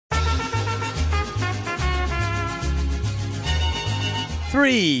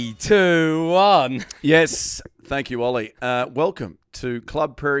3, 2, 1. Yes, thank you, Ollie. Welcome to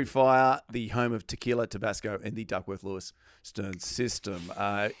Club Prairie Fire, the home of tequila, Tabasco, and the Duckworth-Lewis Stern System.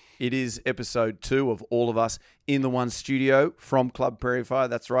 It is episode 2 of all of us in the one studio from Club Prairie Fire.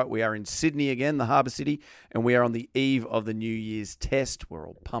 That's right, we are in Sydney again, the harbour city, and we are on the eve of the New Year's test. We're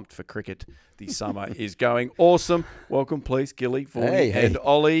all pumped for cricket. The summer is going awesome. Welcome, please, Gilly, Vorney, and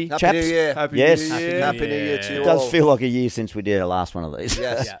Ollie. Happy New Year. Happy Yes. New Year. Happy New Year to you It all. does feel like a year since we did our last one of these.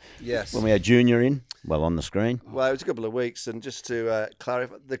 Yes, Yeah. yes. When we had Junior in, well, on the screen. Well, it was a couple of weeks, and just to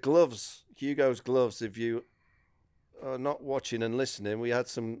clarify, the gloves, Hugo's gloves, if you are not watching and listening, we had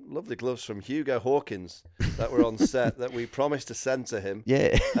some lovely gloves from Hugo Hawkins that were on set that we promised to send to him.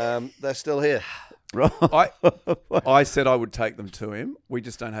 Yeah. They're still here. Right. I said I would take them to him. We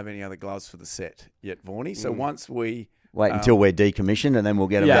just don't have any other gloves for the set yet, Vorney. So once we... Wait until we're decommissioned and then we'll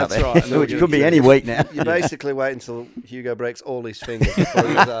get them Yeah, out that's there. right. And then Which we'll could get be it. any week now. You basically wait until Hugo breaks all his fingers before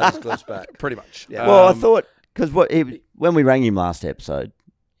he has his gloves back. Pretty much. Yeah. Well, I thought, because when we rang him last episode,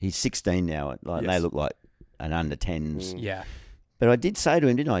 he's 16 now, and they Yes. look like an under 10s. Yeah. But I did say to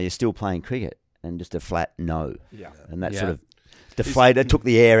him, didn't I, you're still playing cricket? And just a flat no. Yeah. And that Yeah. sort of deflated, took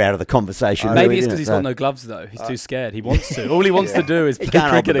the air out of the conversation. Maybe really, it's didn't because it? he's got no gloves, though. He's too scared. He wants to. All he wants to do is play can't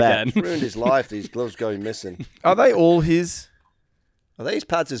hold cricket the bat. again. Ruined his life, these gloves going missing. Are they all his? Are they his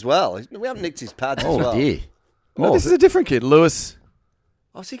pads as well? We haven't nicked his pads as Oh, well. dear. No, this is a different kid, Lewis.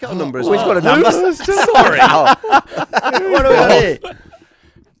 Oh, has he got a number as Oh, he's well? got a number. Sorry. What do we got here?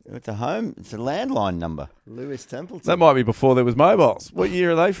 It's a home. It's a landline number. Lewis Templeton. That might be before there was mobiles. What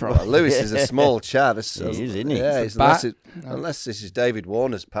year are they from? Well, Lewis is a small chap. He is, isn't he? Yeah, It's unless this is David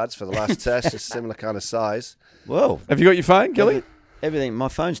Warner's pads for the last test, it's similar kind of size. Well, Have you got your phone, Gilly? everything. My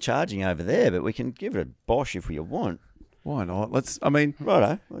phone's charging over there, but we can give it a bosh if we want. Why not?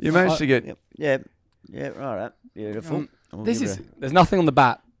 Righto. You managed to get... Yeah, righto. Beautiful. We'll This give is. it There's nothing on the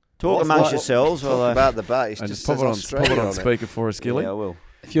bat. talk amongst yourselves. Talk While about the bat. It And just just pop says it on Australia speaker for us, Gilly. yeah, I will.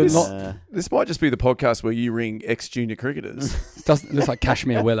 If you're This- not, This might just be the podcast where you ring ex-junior cricketers. it looks like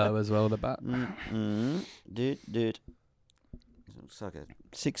Kashmir Willow as well. The bat. Dude. Looks like a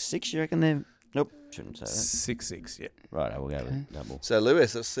 6-6. You reckon there? Nope. Shouldn't say that. 6-6, yeah. Right, we'll go with double. So,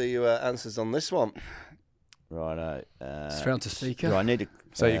 Lewis, let's see your answers on this one. Righto. Straight onto speaker. Do I need to?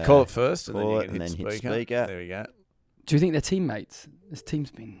 So you call it first, and then call you it can and hit then hit speaker. speaker. There you go. Do you think they're teammates? This team's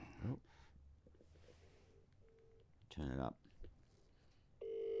been. Turn it up.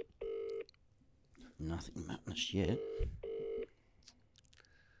 Nothing madness yet.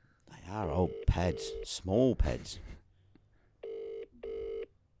 They are old pads, small pads.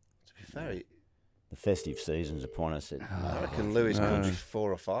 To be fair, The festive season's upon us. I reckon Lewis could be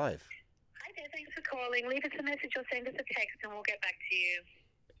 4 or 5. Hi there, thanks for calling. Leave us a message or send us a text and we'll get back to you.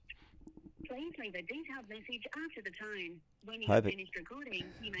 Please leave a detailed message after the tone. When you Hope have it- finished recording,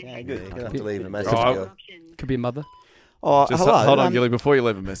 you may Yeah, take good. You're the going to have to leave a message. Oh, Gil. option. Could be a mother. Oh, Just hello. hold on, Gilly, before you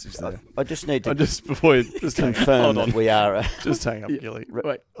leave a message there. I just need I to just before you just hang, confirm hold that on, we are. just hang up, Gilly.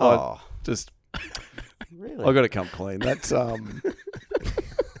 Wait. Oh, Just really? I got to come clean. That's Oh.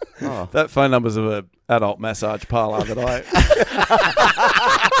 that phone number's of an adult massage parlour that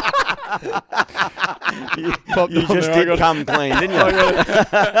You popped on just there. did come clean, didn't you?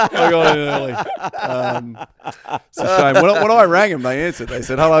 I got in early. It's a shame. When I rang them, they answered. They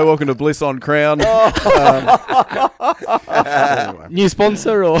said, "Hello, welcome to Bliss on Crown." Anyway, New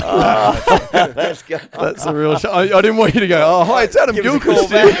sponsor or? Let's go. that's a real shame. I didn't want you to go. Oh, hi, it's Adam Give us a Gilchrist.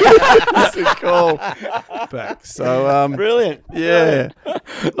 call Give us a call back. So, Brilliant. yeah, not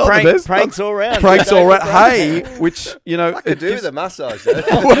the best. Pranks all round. Pranks all right. Hey, which I could do with a massage, though.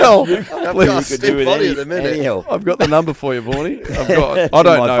 well, I've please. got a You could stiff do with body any, at the minute. any help. I've got the number for you, Vorney. It's I in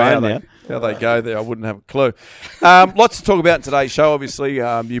don't my know phone how they go there. I wouldn't have a clue. Lots to talk about in today's show. Obviously,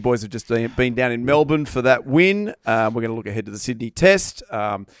 you boys have just been down in Melbourne for that win. We're going to look ahead to the Sydney Test.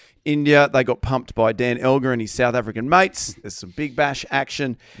 India, they got pumped by Dan Elgar and his South African mates. There's some big bash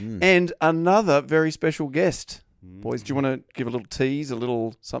action and another very special guest. Boys, do you want to give a little tease, a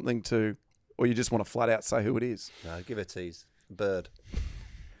little something to, or you just want to flat out say who it is? No, give a tease. Bird.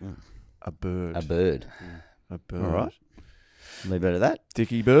 A bird. A bird. A bird. All right. Leave it at that.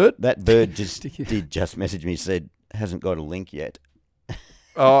 Dicky Bird. That bird did just message me, said, hasn't got a link yet.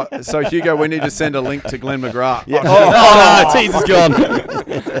 Oh, so Hugo, we need to send a link to Glenn McGrath. Yeah. Oh, tease is gone.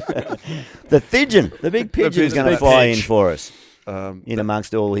 The pigeon, the big pigeon's going to big fly pitch. in for us. Um, In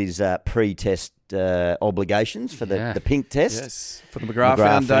amongst all his pre-test obligations for Yeah. the pink test. yes, for the McGrath,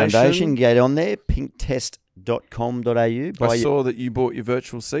 McGrath Foundation. Get on there, pinktest.com.au. I saw that you bought your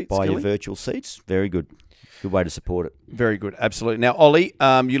virtual seats. Buy your Gilly. virtual seats. Very good. Good way to support it. Very good, absolutely. Now, Ollie,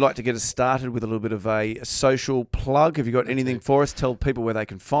 you like to get us started with a little bit of a social plug. Have you got anything for us? Tell people where they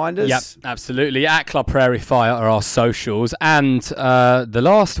can find us. Yep, absolutely. At Club Prairie Fire are our socials. And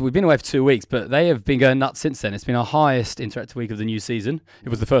we've been away for 2 weeks, but they have been going nuts since then. It's been our highest interactive week of the new season. It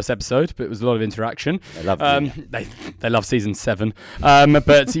was the first episode, but it was a lot of interaction. They love it. They love season 7.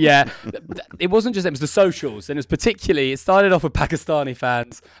 But yeah, it wasn't just them, it was the socials. And it started off with Pakistani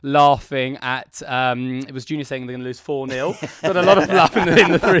fans laughing at, it was Junior saying they're going to lose 4-0. Got a lot of love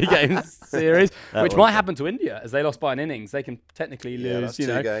in the 3 games series, which might happen to India as they lost by an innings. They can technically lose, that's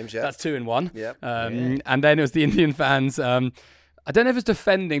 2 games, that's 2 in 1. Yep. And then it was the Indian fans, I don't know if it's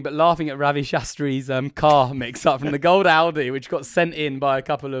defending, but laughing at Ravi Shastri's car mix-up from the gold Audi, which got sent in by a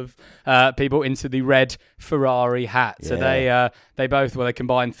couple of people into the red Ferrari hat. So they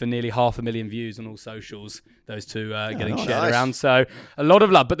combined for nearly 500,000 views on all socials. Those two getting shared around. So a lot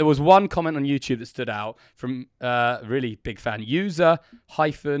of love. But there was one comment on YouTube that stood out from a really big fan.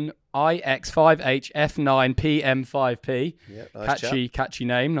 User-IX5HF9PM5P. Yep, nice catchy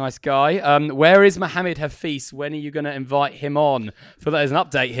name. Nice guy. Where is Mohammed Hafiz? When are you going to invite him on? There's an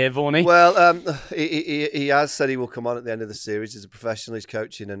update here, Vorney. Well, he has said he will come on at the end of the series. He's a professional. He's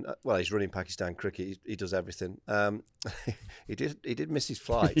coaching and he's running Pakistan cricket. He does everything. He did miss his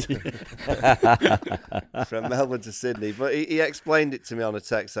flight from Melbourne to Sydney, but he explained it to me on a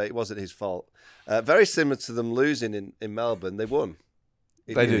text that it wasn't his fault. Very similar to them losing in Melbourne, they won.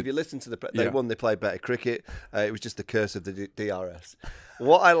 If you listen to they won. They played better cricket. It was just the curse of the DRS.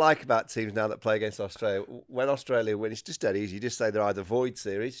 What I like about teams now that play against Australia, when Australia win, it's just dead easy. You just say they're either void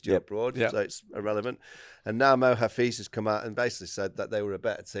series, Stuart Broad, so it's irrelevant. And now Mo Hafiz has come out and basically said that they were a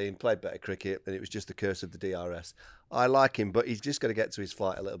better team, played better cricket, and it was just the curse of the DRS. I like him, but he's just got to get to his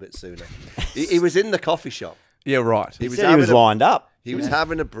flight a little bit sooner. he was in the coffee shop. Yeah, right. He was lined up. He was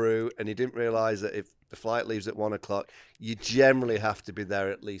having a brew, and he didn't realise that if the flight leaves at 1:00, you generally have to be there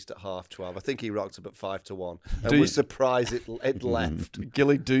at least at 12:30. I think he rocked up at 5:01 and was surprised it left.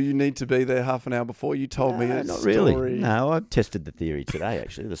 Gilly, do you need to be there half an hour before? You told me a not story. Really. No, I tested the theory today,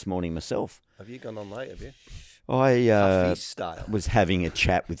 actually, this morning myself. Have you gone on late, have you? I style. was having a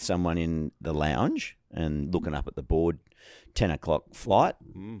chat with someone in the lounge and looking up at the board, 10:00 flight.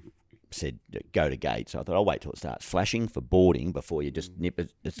 Said go to gate, so I thought I'll wait till it starts flashing for boarding before you just nip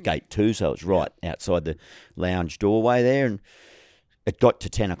it. It's gate 2, so it's right outside the lounge doorway there, and it got to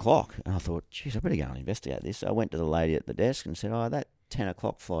 10:00, and I thought, geez, I better go and investigate this. So I went to the lady at the desk and said, that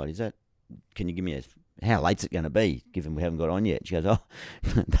 10:00 flight, can you give me how late's it going to be, given we haven't got on yet? She goes,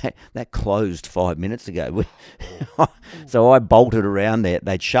 that closed 5 minutes ago. So I bolted around there.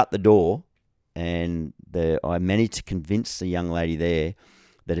 They'd shut the door, and I managed to convince the young lady there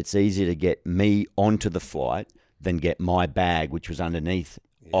that it's easier to get me onto the flight than get my bag, which was underneath,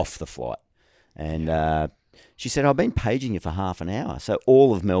 off the flight. And she said, I've been paging you for half an hour. So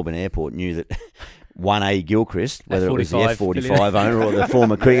all of Melbourne Airport knew that 1A Gilchrist, whether it was the F-45 owner or the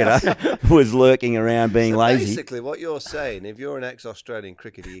former cricketer, was lurking around being lazy. Basically, what you're saying, if you're an ex-Australian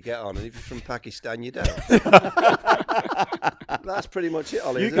cricketer, you get on, and if you're from Pakistan, you don't. That's pretty much it,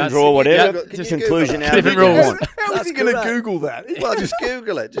 Ollie. You can draw whatever conclusion out of different rules. How is he going to Google that? Well, just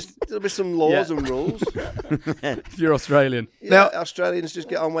Google it. There'll be some laws and rules. If you're Australian. Now, Australians just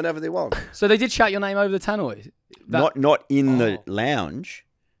get on whenever they want. So they did shout your name over the tannoy? Not in the lounge,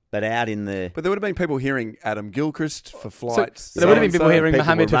 but out in the... But there would have been people hearing Adam Gilchrist for flights. There would have been people hearing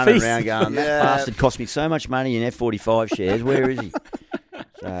Mohammed Hafiz. Around going, that bastard cost me so much money in F-45 shares. Where is he?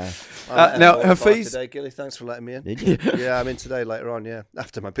 Now, Hafiz... Today, Gilly, thanks for letting me in. Did you? Yeah, I'm in today later on,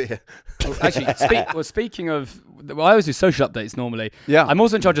 after my beer. Actually, speaking of... I always do social updates normally. Yeah. I'm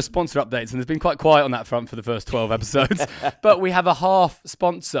also in charge of sponsor updates, and there's been quite quiet on that front for the first 12 episodes. But we have a half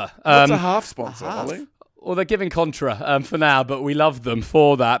sponsor. What's a half sponsor, Ollie? Well, they're giving Contra for now, but we love them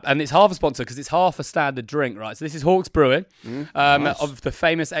for that. And it's half a sponsor because it's half a standard drink, right? So this is Hawks Brewing of the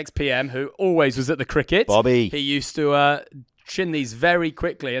famous ex-PM who always was at the cricket. Bobby. He used to chin these very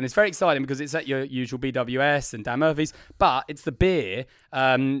quickly. And it's very exciting because it's at your usual BWS and Dan Murphy's. But it's the beer. It's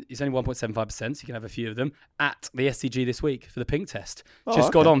only 1.75%, so you can have a few of them at the SCG this week for the pink test.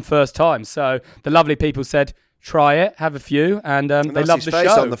 Got on first time. So the lovely people said... Try it, have a few, and they love the show. That's his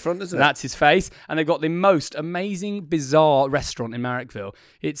face on the front, isn't it? That's his face. And they've got the most amazing, bizarre restaurant in Marrickville.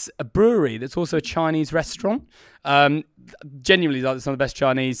 It's a brewery that's also a Chinese restaurant. Genuinely, some of the best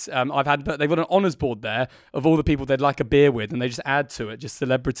Chinese I've had. But they've got an honours board there of all the people they'd like a beer with, and they just add to it, just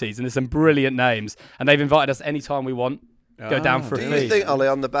celebrities. And there's some brilliant names. And they've invited us anytime we want. Go down for a fee. Do you think, Ollie,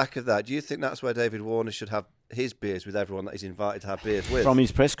 on the back of that, do you think that's where David Warner should have his beers with everyone that he's invited to have beers with? From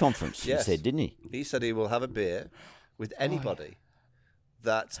his press conference, yes. He said, didn't he? He said he will have a beer with anybody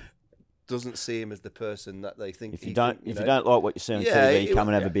that doesn't see him as the person that they think. If you don't like what you see on TV, come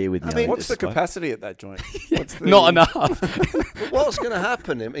and have a beer with me. I mean, what's the capacity at that joint? Not enough. But what's going to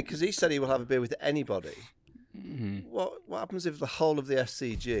happen? Because he said he will have a beer with anybody. What happens if the whole of the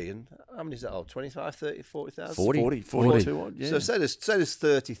SCG, and how many is that? 25, 30, 40,000? 42 odd, yeah. So say there's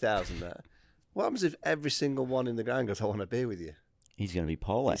 30,000 there. What happens if every single one in the ground goes, I want a beer with you? He's going to be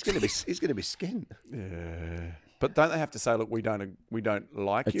poleaxed. He's going to be skinned. Yeah. But don't they have to say, look, we don't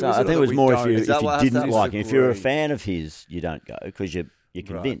like you? I think it was more if you didn't like him. If you're a agree? fan of his, you don't go because you're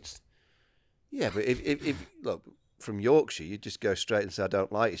convinced. Yeah, but if look, from Yorkshire, you just go straight and say, I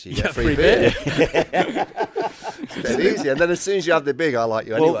don't like you, so you get free free beer. It's dead easy. And then as soon as you have the big, I like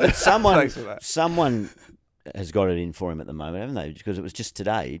you anyway. Well, someone has got it in for him at the moment, haven't they? Because it was just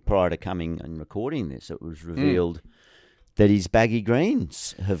today, prior to coming and recording this, it was revealed that his baggy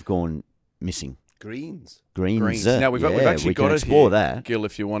greens have gone missing. Greens. Now we've actually we got can it explore here, that. Gil,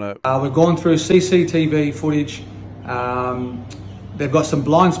 if you want to. We've gone through CCTV footage. They've got some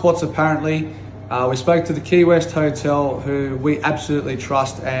blind spots apparently. We spoke to the Key West Hotel, who we absolutely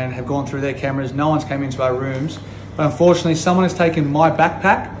trust and have gone through their cameras. No one's came into our rooms. But unfortunately, someone has taken my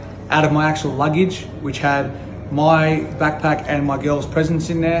backpack out of my actual luggage, which had my backpack and my girl's presents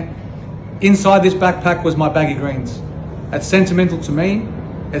in there. Inside this backpack was my baggy greens. It's sentimental to me.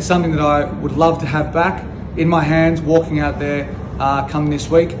 It's something that I would love to have back in my hands, walking out there come this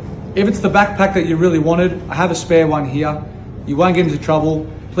week. If it's the backpack that you really wanted, I have a spare one here. You won't get into trouble.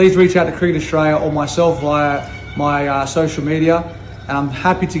 Please reach out to Cricket Australia or myself via my social media, and I'm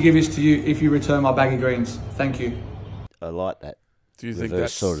happy to give this to you if you return my baggy greens. Thank you. I like that. Do you think Reverse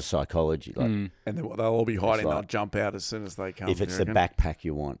that's sort of psychology? Like, And then they'll all be hiding. like- They'll jump out as soon as they come. if it's you the reckon? backpack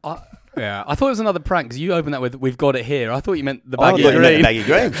you want. I thought it was another prank because you opened that with "We've got it here." I thought you meant the I baggy thought you meant green, the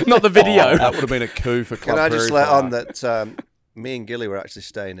baggy greens. not the video. Oh, that would have been a coup for Club Can I just Prairie let Fire. on that me and Gilly were actually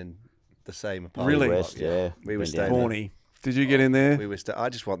staying in the same apartment. Really? West, yeah. We were Been staying down there. Horny. Did you get in there? We were I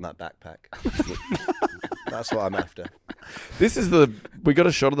just want that backpack. That's what I'm after. This is we got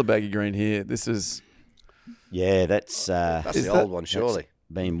a shot of the baggy green here. This is Yeah, that's That's Is the that- old one, surely.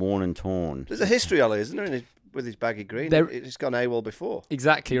 been worn and torn. There's a history on it, isn't there, with his baggy green? It's gone AWOL before.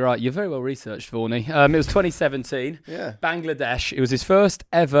 Exactly right. You're very well researched, Vorney. It was 2017. Yeah. Bangladesh. It was his first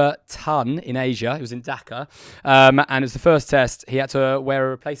ever ton in Asia. It was in Dhaka. And it was the first test. He had to wear a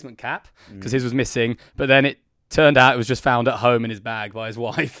replacement cap because his was missing. But then it turned out it was just found at home in his bag by his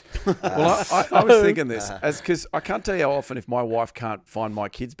wife. well. I was thinking this because I can't tell you how often if my wife can't find my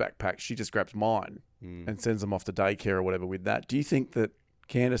kids' backpack, she just grabs mine and sends them off to daycare or whatever with that. Do you think that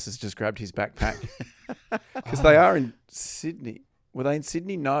Candace has just grabbed his backpack? Because they are in Sydney. Were they in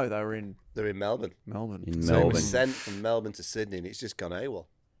Sydney? No, they were in They're in Melbourne. Melbourne. In So it Melbourne. was sent from Melbourne to Sydney, and it's just gone AWOL.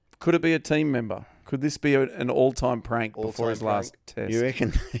 Could it be a team member? Could this be an all-time prank before All-time his last test? You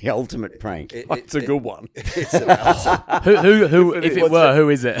reckon the ultimate prank? It's a good one. It's about Who if it were, who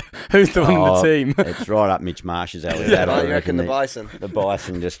is it? Who's the one in the Oh, team? It's right up Mitch Marsh's alley. That I I reckon the bison. The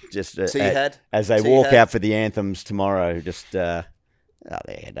bison just T-head. as they T-head. walk out for the anthems tomorrow. Just oh,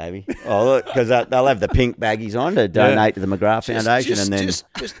 there you go, Davey. Oh, look, because they'll have the pink baggies on to donate to the McGrath Foundation, and then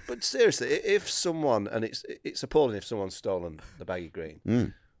But seriously, if someone, and it's appalling if someone's stolen the baggy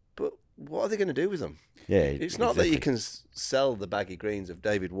green, but what are they going to do with them? yeah, It's not that you can sell the baggy greens of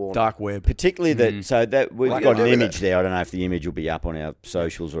David Warner. Dark web. particularly that. So that we've What got do an you do with image there. I don't know if the image will be up on our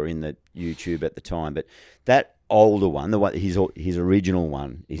socials or in the YouTube at the time, but that older one, the one his original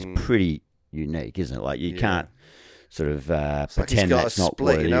one, is pretty unique, isn't it? Like you can't sort of It's like he's pretend got that's a not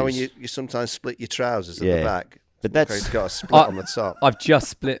split. what it You know, is. when you sometimes split your trousers at Yeah. the back. But that's- he's got a split on the top. I've just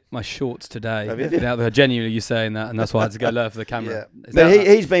split my shorts today. Have you? Now, genuinely, you saying that, and that's why I had to go lower for the camera. Yeah. Is But that-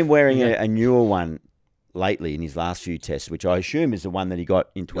 he's been wearing a newer one lately in his last few tests, which I assume is the one that he got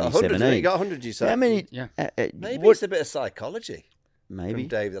in You got 100, 2017. you got 100, you say? How many? Yeah. Maybe what- it's a bit of psychology maybe from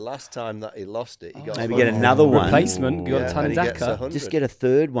Dave. The last time that he lost it, he got maybe 100. get another one. Replacement, you got a ton and in he gets Dhaka. 100. Just get a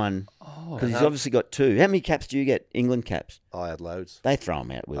third one because he's obviously got two. How many caps do you get? England caps? I had loads. They throw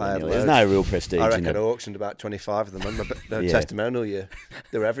them out I willy had nilly. There's loads. no real prestige I in reckon I it. auctioned about 25 of them. They're Yeah. testimonial year.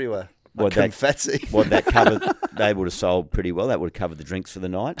 They're everywhere. Like What, that- confetti. What that covered, they would have sold pretty well. That would have covered the drinks for the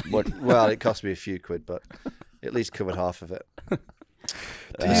night. What? Well, it cost me a few quid, but at least covered half of it.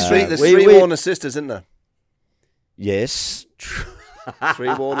 There's we- three we- Warner sisters, isn't there? Yes,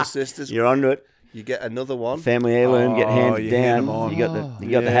 3 Warner sisters. you're onto it. You get another one. Family heirloom, get Oh, handed you hand down. them on. You got the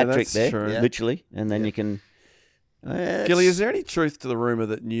Yeah, hat trick that's there, true. Yeah. literally, and then you can. Gilly, is there any truth to the rumour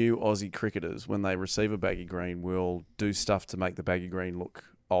that new Aussie cricketers, when they receive a baggy green, will do stuff to make the baggy green look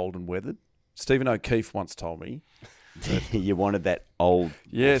old and weathered? Stephen O'Keefe once told me. You wanted that old.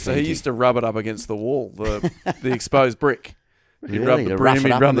 Yeah, so he authentic- used to rub it up against the wall, the exposed brick. He'd Really? rub the To brim, rough it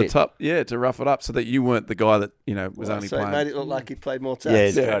he'd up a rub the bit. top. Yeah, to rough it up so that you weren't the guy that, was only so playing. it made it look like he played more Yeah,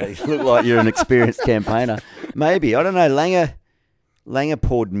 tests. it's right. You look like you're an experienced campaigner. Maybe. I don't know. Langer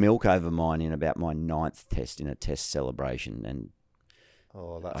poured milk over mine in about my 9th test in a test celebration, and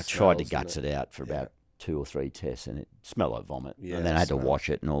Oh, that I tried to smells, guts doesn't it out for about 2 or 3 tests, and it smelled like vomit. Yeah, and then I had to smell. wash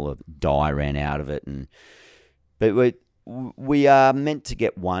it, and all the dye ran out of it. But we are meant to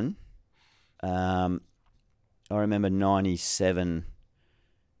get one. I remember 97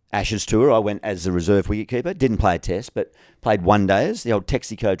 Ashes Tour. I went as the reserve wicketkeeper. Didn't play a test, but played one days, the old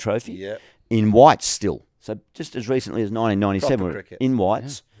Texaco Trophy, Yeah. in whites still. So just as recently as 1997, Proper we were cricket. in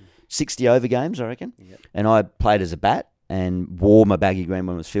whites, 60 over games, I reckon. Yeah. And I played as a bat and wore my baggy green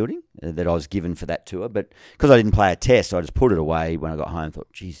when I was fielding that I was given for that tour. But because I didn't play a test, I just put it away when I got home.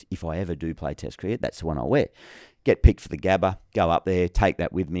 Thought, geez, if I ever do play test cricket, that's the one I'll wear. Get picked for the Gabba, go up there, take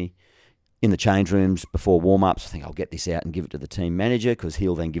that with me. In the change rooms before warm-ups, I think I'll get this out and give it to the team manager because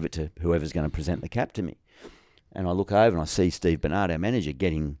he'll then give it to whoever's going to present the cap to me. And I look over and I see Steve Bernard, our manager,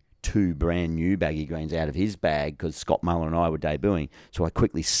 getting 2 brand new baggy greens out of his bag because Scott Mullen and I were debuting. So I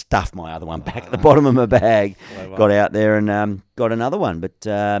quickly stuffed my other one back at the bottom of my bag, got out there and got another one. But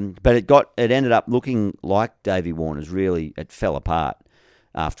it ended up looking like Davey Warner's. Really, it fell apart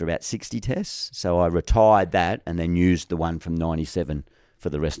after about 60 tests. So I retired that and then used the one from 97 for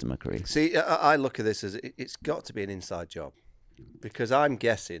the rest of my career. See, I look at this as it's got to be an inside job because I'm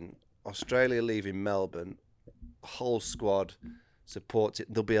guessing Australia leaving Melbourne, whole squad supports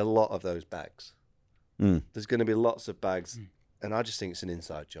it. There'll be a lot of those bags. There's going to be lots of bags, and I just think it's an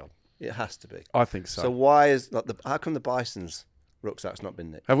inside job. It has to be. I think so. So why is how come the Bison's rucksack's not been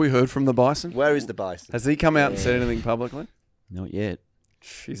nicked? Have we heard from the Bison? Where is the Bison? Has he come out and said anything publicly? Not yet.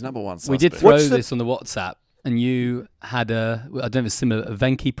 He's number one suspect. We did throw this on the WhatsApp, and you had I don't know if it's similar, a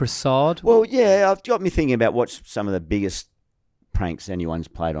Venki Prasad. Well, yeah, I've got me thinking about what's some of the biggest pranks anyone's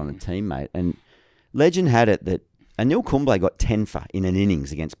played on a teammate. And legend had it that Anil Kumble got 10 for in an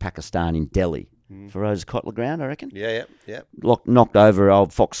innings against Pakistan in Delhi for Rose Kotler ground, I reckon. Yeah. Knocked over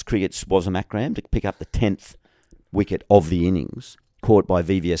old Fox Cricket's Wasm Akram to pick up the 10th wicket of the innings, caught by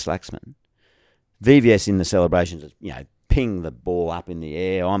VVS Laxman. VVS in the celebrations, ping the ball up in the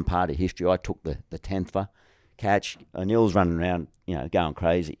air. I'm part of history. I took the 10th for catch. Anil's running around, going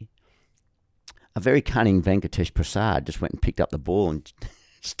crazy. A very cunning Venkatesh Prasad just went and picked up the ball and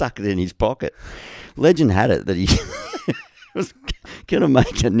stuck it in his pocket. Legend had it that he was going to make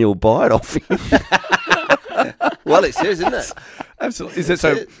Anil bite off him. Well, it's his, isn't it? Absolutely. Is it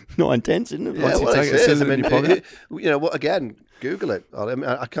so? 9 tenths, isn't it? Yeah, you well, take it's it, his. sit I it in mean, your pocket? again, Google it. I mean,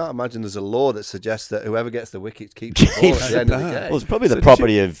 I can't imagine there's a law that suggests that whoever gets the wicket keeps the ball at the end of the game. Well, it's probably the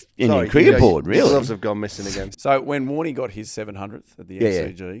property of Indian Cricket Board, Your really. gloves have gone missing again. So when Warney got his 700th at the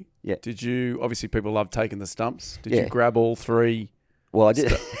MCG, Yeah. did you, obviously people love taking the stumps, did Yeah. you grab all 3? Well, I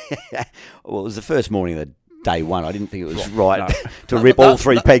did. Well, it was the first morning of the day one. I didn't think it was right no. to rip all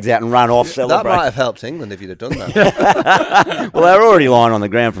 3 pegs out and run off, That celebrate. might have helped England if you'd have done that. Well, they were already lying on the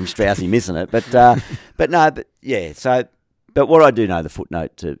ground from Straussy missing it, but yeah. So, but what I do know, the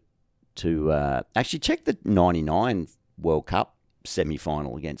footnote to actually check the '99 World Cup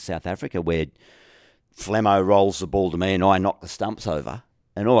semi-final against South Africa, where Flemmo rolls the ball to me and I knock the stumps over.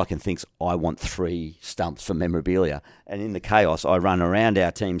 And all I can think is, I want 3 stumps for memorabilia. And in the chaos, I run around our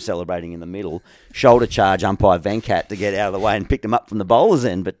team celebrating in the middle, shoulder charge umpire Venkat to get out of the way and pick them up from the bowler's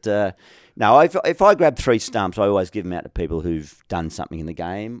end. But no, if I grab 3 stumps, I always give them out to people who've done something in the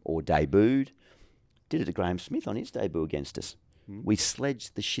game or debuted. Did it to Graham Smith on his debut against us. We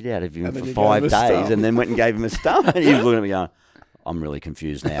sledged the shit out of him And then for you 5 gave him a days stump. and then went and gave him a stump. And he was looking at me going, I'm really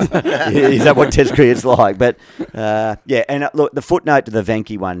confused now. Is that what Test cricket's like? But yeah, and look, the footnote to the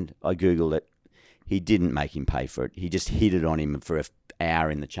Venki one, I Googled it. He didn't make him pay for it. He just hit it on him for an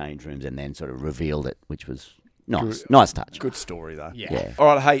hour in the change rooms and then sort of revealed it, which was nice. Nice touch. Good story though. Yeah. All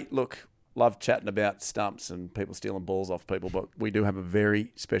right, hey, look, love chatting about stumps and people stealing balls off people, but we do have a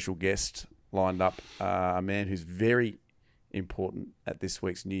very special guest lined up, a man who's very important at this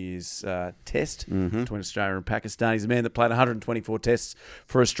week's New Year's test between Australia and Pakistan. He's a man that played 124 tests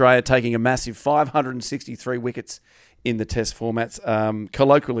for Australia, taking a massive 563 wickets in the test formats.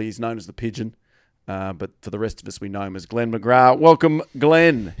 Colloquially, he's known as the Pigeon, but for the rest of us, we know him as Glenn McGrath. Welcome,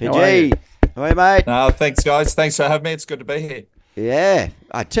 Glenn. How are you? How are you, mate? No, thanks, guys. Thanks for having me. It's good to be here. Yeah,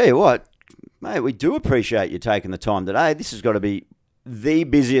 I tell you what, mate, we do appreciate you taking the time today. This has got to be the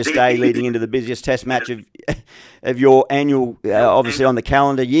busiest day leading into the busiest test match of your annual, obviously on the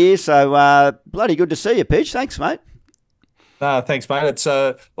calendar year. So bloody good to see you, Peach. Thanks, mate. No, thanks, mate. It's,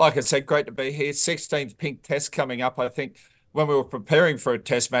 like I said, great to be here. 16th pink test coming up. I think when we were preparing for a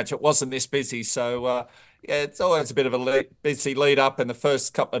test match, it wasn't this busy. So yeah, it's always a bit of a busy lead up in the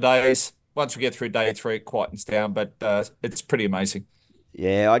first couple of days. Once we get through day 3, it quietens down, but it's pretty amazing.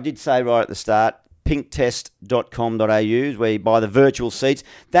 Yeah, I did say right at the start, pinktest.com.au is where you buy the virtual seats.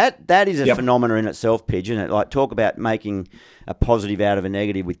 That is a phenomenon in itself, Pidge, isn't it? Like, talk about making a positive out of a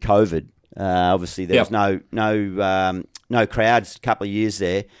negative with COVID. Obviously, there was no crowds a couple of years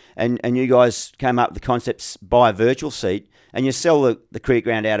there, and you guys came up with the concepts, buy a virtual seat, and you sell the cricket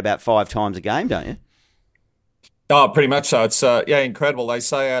ground out about 5 times a game, don't you? Oh, pretty much so. It's incredible. They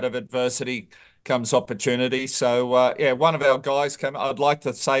say out of adversity comes opportunity. So one of our guys came. I'd like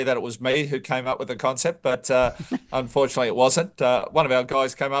to say that it was me who came up with the concept, but unfortunately it wasn't. One of our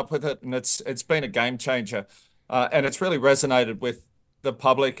guys came up with it, and it's been a game changer, and it's really resonated with the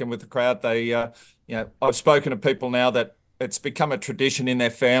public and with the crowd. They, I've spoken to people now that it's become a tradition in their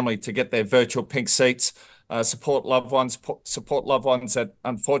family to get their virtual pink seats. Support loved ones that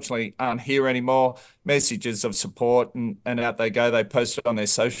unfortunately aren't here anymore. Messages of support, and out they go. They post it on their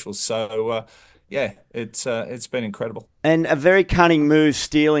socials. So it's been incredible. And a very cunning move,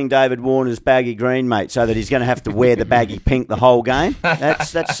 stealing David Warner's baggy green, mate, so that he's going to have to wear the baggy pink the whole game.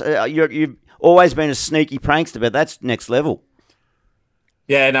 That's you've always been a sneaky prankster, but that's next level.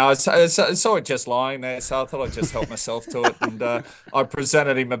 Yeah, no, I saw it just lying there, so I thought I'd just help myself to it. And I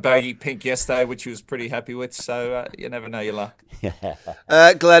presented him a baggy pink yesterday, which he was pretty happy with. So you never know your luck.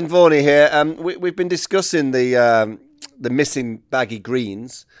 Glenn Vorney here. We've been discussing the missing baggy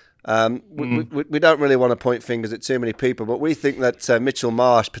greens. We don't really want to point fingers at too many people, but we think that Mitchell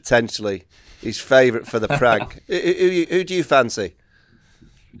Marsh potentially is favourite for the prank. Who do you fancy?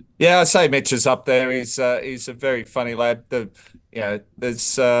 Yeah, I say Mitch is up there. He's a very funny lad. When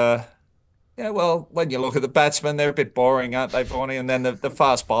you look at the batsmen, they're a bit boring, aren't they, Vorney? And then the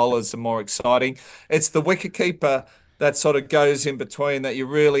fast bowlers are more exciting. It's the wicketkeeper that sort of goes in between that you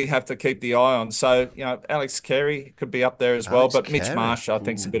really have to keep the eye on. So, Alex Carey could be up there as well, but Mitch Marsh, I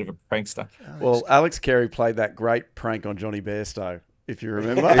think, is a bit of a prankster. Well, Alex Carey played that great prank on Johnny Bairstow, if you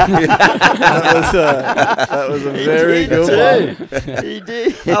remember. that was a very good one. He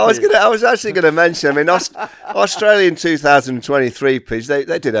did. I was actually going to mention. I mean, Australia in 2023, Pidge,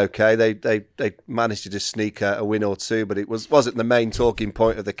 they did okay. They managed to just sneak a win or two, but it wasn't the main talking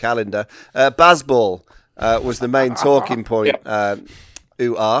point of the calendar. Bazball was the main talking point. What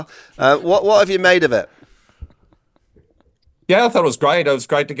have you made of it? Yeah, I thought it was great. It was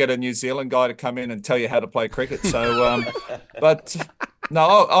great to get a New Zealand guy to come in and tell you how to play cricket. So, but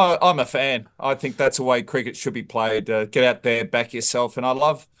no, I'm a fan. I think that's the way cricket should be played. Get out there, back yourself. And I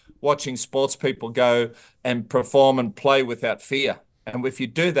love watching sports people go and perform and play without fear. And if you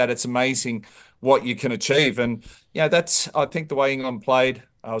do that, it's amazing what you can achieve. And, that's, I think, the way England played.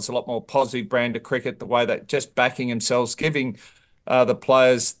 Was a lot more positive brand of cricket, the way that just backing themselves, giving the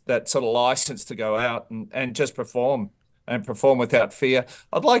players that sort of license to go out and just perform without fear.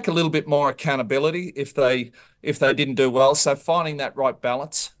 I'd like a little bit more accountability if they didn't do well. So finding that right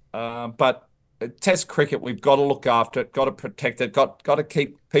balance. But Test cricket, we've got to look after it, got to protect it, got to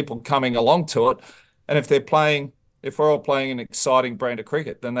keep people coming along to it. And if we're all playing an exciting brand of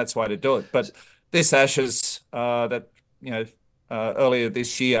cricket, then that's the way to do it. But this Ashes earlier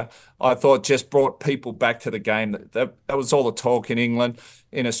this year, I thought just brought people back to the game. That was all the talk in England,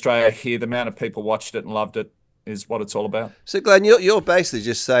 in Australia here. The amount of people watched it and loved it is what it's all about. So, Glenn, you're basically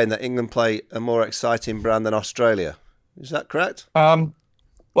just saying that England play a more exciting brand than Australia. Is that correct?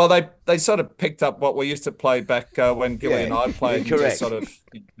 Well, they sort of picked up what we used to play back when Gilly and I played. Correct. Sort of,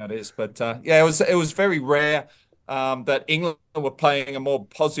 that is. But it was very rare that England were playing a more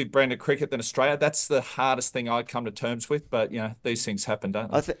positive brand of cricket than Australia. That's the hardest thing I come to terms with. But these things happen,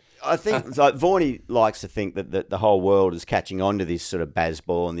 don't they? I think like Vorney likes to think that the whole world is catching on to this sort of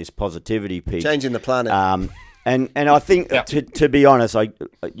baseball and this positivity piece, changing the planet. And I think to be honest,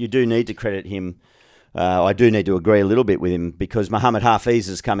 you do need to credit him. I do need to agree a little bit with him because Mohammad Hafiz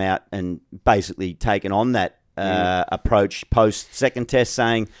has come out and basically taken on that approach post second test,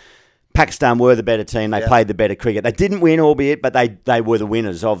 saying Pakistan were the better team. They played the better cricket. They didn't win, albeit, but they were the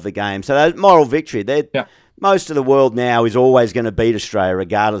winners of the game. So that moral victory. Most of the world now is always going to beat Australia,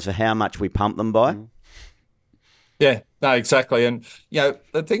 regardless of how much we pump them by. Yeah, no, exactly. And,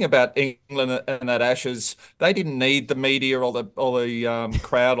 the thing about England and that Ashes, they didn't need the media or the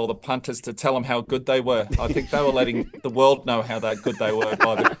crowd or the punters to tell them how good they were. I think they were letting the world know how good they were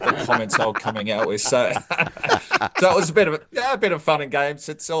by the comments they were coming out with. So, so it was a bit of fun and games.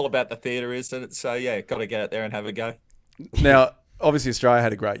 It's all about the theatre, isn't it? So, got to get out there and have a go. Now, obviously Australia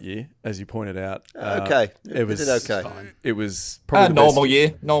had a great year, as you pointed out. Okay. It was Did okay. fine. It was probably the normal best.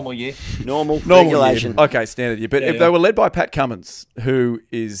 year. Normal year. Normal Regulation. year. Okay, standard year. But Yeah, if yeah. they were led by Pat Cummins, who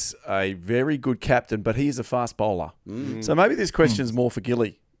is a very good captain, but he's a fast bowler. So maybe this question's more for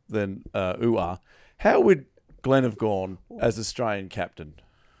Gilly than Uar. How would Glenn have gone as Australian captain?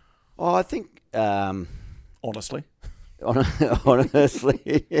 Oh, I think, Honestly.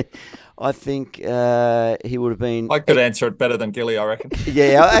 honestly, I think he would have been. I could answer it better than Gilly, I reckon.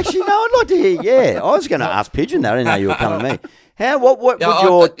 Yeah, actually, no, I'd like to hear. Yeah, I was going to ask Pigeon that. I didn't know you were coming to me. What Yeah, would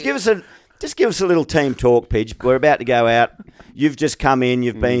your give us a little team talk, Pidge. We're about to go out. You've just come in.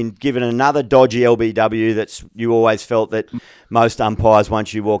 You've been given another dodgy LBW. That's you always felt that most umpires,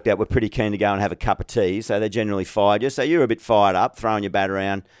 once you walked out, were pretty keen to go and have a cup of tea. So they generally fired you. So you were a bit fired up, throwing your bat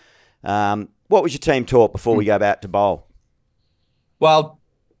around. What was your team talk before we go out to bowl? Well,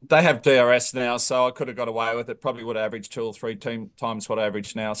 they have DRS now, so I could have got away with it. Probably would have averaged 2 or 3 times what I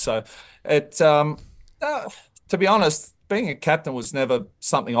average now. So it, to be honest, being a captain was never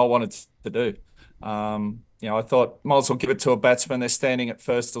something I wanted to do. I thought might as well give it to a batsman. They're standing at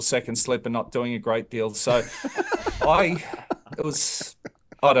first or second slip and not doing a great deal. So I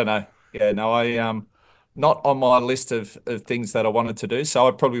don't know. Yeah, no, I not on my list of things that I wanted to do. So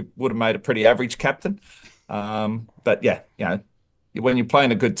I probably would have made a pretty average captain. But yeah, when you're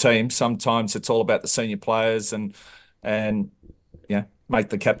playing a good team, sometimes it's all about the senior players and make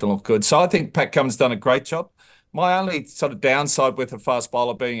the captain look good. So I think Pat Cummins done a great job. My only sort of downside with a fast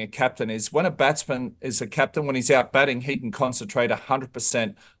bowler being a captain is when a batsman is a captain, when he's out batting, he can concentrate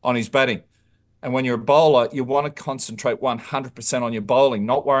 100% on his batting. And when you're a bowler, you want to concentrate 100% on your bowling,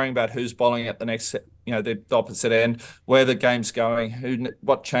 not worrying about who's bowling at the next, the opposite end, where the game's going,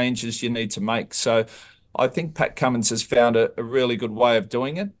 what changes you need to make. So I think Pat Cummins has found a really good way of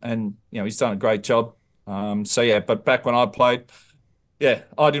doing it, and he's done a great job. But back when I played,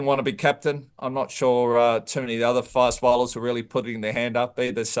 I didn't want to be captain. I'm not sure too many of the other fast bowlers were really putting their hand up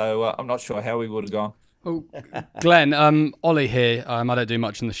either, so I'm not sure how we would have gone. Well, Glenn, Ollie here. I don't do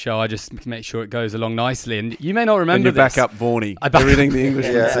much on the show. I just make sure it goes along nicely. And you may not remember And you back up Vorney. Everything the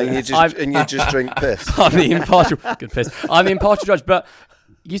Englishman says. And you just drink piss. I'm the impartial. Good piss. I'm the impartial judge, but.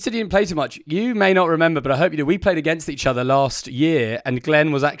 You said you didn't play too much. You may not remember, but I hope you do. We played against each other last year, and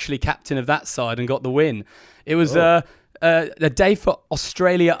Glenn was actually captain of that side and got the win. It was a day for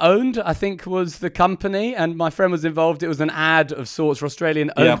Australia Owned, I think was the company, and my friend was involved. It was an ad of sorts for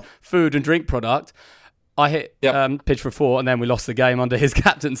Australian-owned food and drink product. I hit pitch for 4, and then we lost the game under his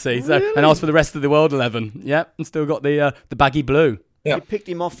captaincy. So, and asked for the rest of the World 11. Yep, and still got the baggy blue. Yeah. You picked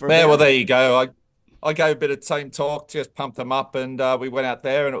him off for well, there you go. I gave a bit of team talk, just pumped them up, and we went out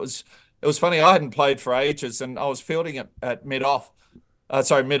there, and it was funny. I hadn't played for ages, and I was fielding it at mid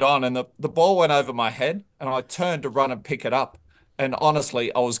on, and the ball went over my head, and I turned to run and pick it up, and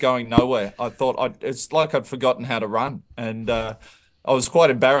honestly, I was going nowhere. I thought it's like I'd forgotten how to run, and I was quite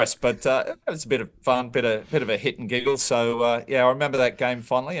embarrassed, but it was a bit of fun, bit of a hit and giggle. So I remember that game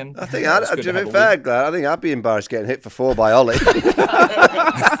fondly, and I think to be fair, Glenn, I think I'd be embarrassed getting hit for 4 by Ollie.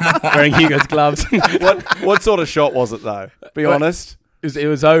 Wearing Hugo's gloves. What sort of shot was it, though? Be honest. It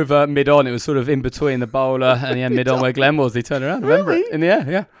was over mid-on. It was sort of in between the bowler and mid-on where Glenn was. He turned around. Remember it? In the air,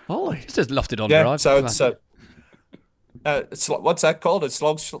 yeah. Ollie. He's just lofted on yeah. drive. So it's what's that called? A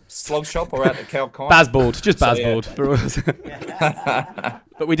slog shop or out at Calcine? Bazballed. Just Bazballed.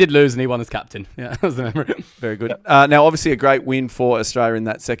 But we did lose and he won as captain. Yeah, that was the memory. Very good. Now, obviously, a great win for Australia in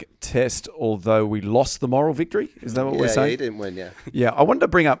that second test, although we lost the moral victory. Is that what we're saying? Yeah, he didn't win, yeah. Yeah, I wanted to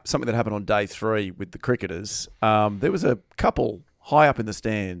bring up something that happened on day 3 with the cricketers. There was a couple high up in the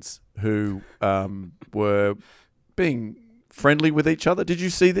stands who were being friendly with each other. Did you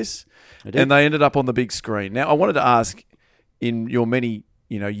see this? I did. And they ended up on the big screen. Now, I wanted to ask, in your many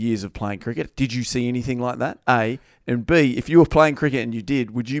years of playing cricket, did you see anything like that? A, and B, if you were playing cricket and you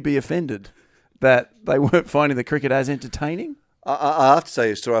did, would you be offended that they weren't finding the cricket as entertaining? I have to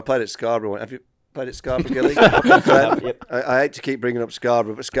say a story. I played at Scarborough. Have you played at Scarborough, Gilly? Yep. I hate to keep bringing up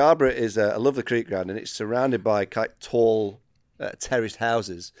Scarborough, but Scarborough is I love the cricket ground, and it's surrounded by quite tall terraced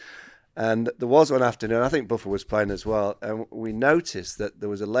houses. And there was one afternoon, I think Buffer was playing as well, and we noticed that there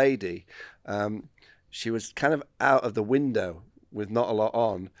was a lady. She was kind of out of the window with not a lot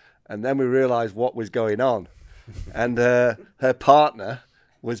on, and then we realised what was going on. And her partner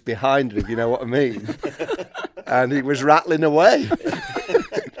was behind her, if you know what I mean. And he was rattling away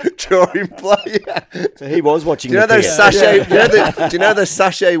during play. So he was watching. Do you know those sachet? Do you know those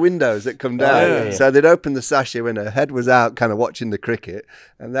sachet windows that come down? Yeah. So So they'd open the sachet window. Her head was out, kind of watching the cricket,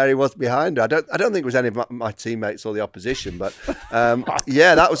 and there he was behind her. I don't think it was any of my teammates or the opposition, but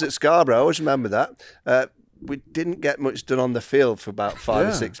that was at Scarborough. I always remember that. we didn't get much done on the field for about 5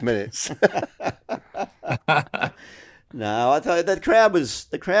 or 6 minutes. No, I thought the crowd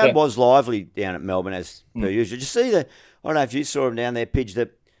was lively down at Melbourne as per usual. Did you see I don't know if you saw them down there, Pidge,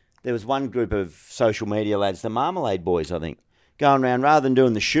 that there was one group of social media lads, the Marmalade Boys, I think, going around rather than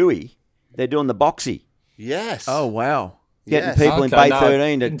doing the shoey, they're doing the boxy. Yes. Oh, wow. Getting people in Bay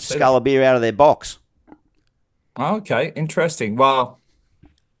 13 to scull a beer out of their box. Okay, interesting. Well,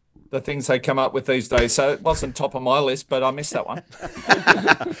 the things they come up with these days. So it wasn't top of my list, but I missed that one.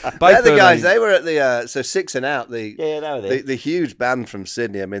 They're the guys. They were at the Six and Out. They were there. The huge band from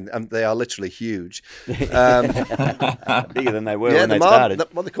Sydney. I mean, they are literally huge. Bigger than they were when they started.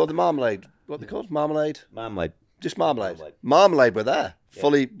 What they called the Marmalade? What they called Marmalade? Marmalade. Just Marmalade. Marmalade were there. Yeah.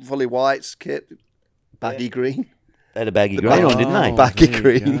 Fully whites, kit, baggy green. They had a baggy green on, didn't they? Baggy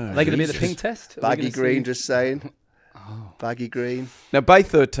green. Are they going to be at the pink test? Baggy green, just saying. Baggy green. Now, Bay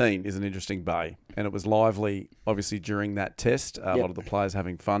 13 is an interesting bay, and it was lively, obviously, during that test. A lot of the players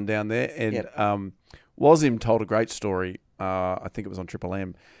having fun down there. And Wazim told a great story, I think it was on Triple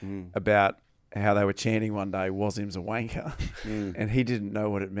M, about how they were chanting one day, Wazim's a wanker, and he didn't know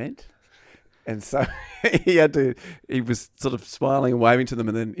what it meant. And so he was sort of smiling and waving to them,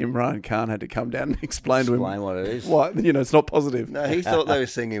 and then Imran Khan had to come down and explain to him what it is. What, it's not positive. No, he thought they were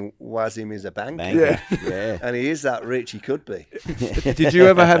singing Wazim is a banker. Yeah. And he is that rich, he could be. Did you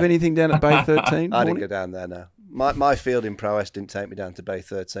ever have anything down at Bay 13? I didn't go down there, no. My fielding prowess didn't take me down to Bay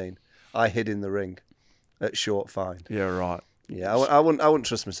 13. I hid in the ring at short fine. Yeah, right. Yeah, I wouldn't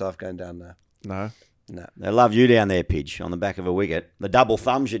trust myself going down there. No. No. They love you down there, Pidge, on the back of a wicket. The double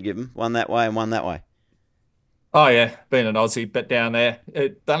thumbs you'd give them, one that way and one that way. Oh, yeah, being an Aussie, but down there.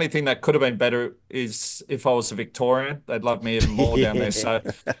 The only thing that could have been better is if I was a Victorian. They'd love me even more down there. So,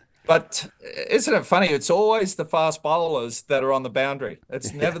 but isn't it funny? It's always the fast bowlers that are on the boundary.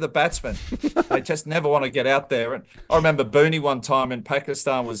 It's never the batsmen. They just never want to get out there. And I remember Booney one time in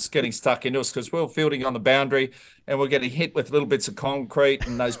Pakistan was getting stuck into us because we were fielding on the boundary and we're getting hit with little bits of concrete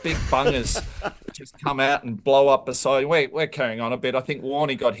and those big bungers just come out and blow up beside. We're carrying on a bit. I think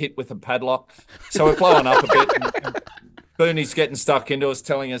Warney got hit with a padlock. So we're blowing up a bit. And Booney's getting stuck into us,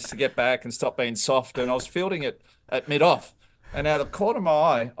 telling us to get back and stop being soft. And I was fielding it at mid-off. And out of the corner of my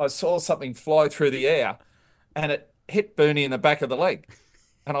eye, I saw something fly through the air and it hit Booney in the back of the leg.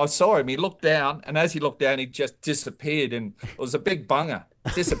 And I saw him. He looked down, and as he looked down, he just disappeared. And it was a big bunger.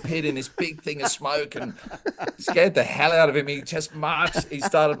 Disappeared in this big thing of smoke and scared the hell out of him. He just marched. He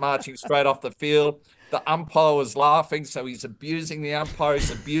started marching straight off the field. The umpire was laughing, so he's abusing the umpire. He's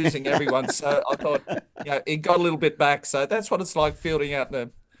abusing everyone. So I thought, he got a little bit back. So that's what it's like fielding out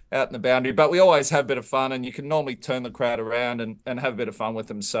in the boundary. But we always have a bit of fun, and you can normally turn the crowd around and have a bit of fun with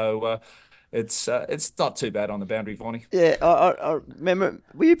them. So it's not too bad on the boundary, Varney. Yeah, I remember,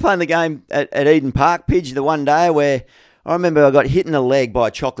 were you playing the game at Eden Park, Pidge, the one day where I remember I got hit in the leg by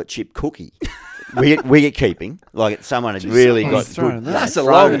a chocolate chip cookie. Wicket keeping, like someone had really got good. That's a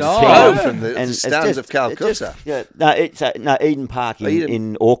long throw from the stands of Calcutta. No, Eden Park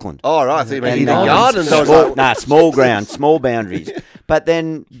in Auckland. Oh, right. I think Eden Garden. Small ground, small boundaries. But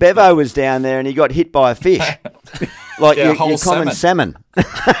then Bevo was down there and he got hit by a fish. Like your common salmon.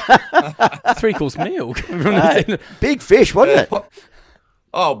 3-course meal. Big fish, wasn't it?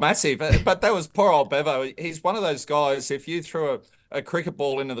 Oh, massive. But that was poor old Bevo. He's one of those guys, if you threw a cricket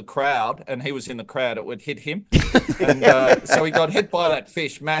ball into the crowd and he was in the crowd, it would hit him. And so he got hit by that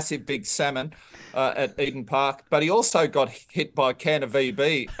fish, massive big salmon at Eden Park. But he also got hit by a can of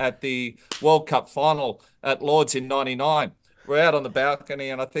VB at the World Cup final at Lord's in 99. We're out on the balcony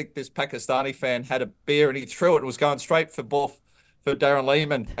and I think this Pakistani fan had a beer and he threw it and was going straight for Buff. For Darren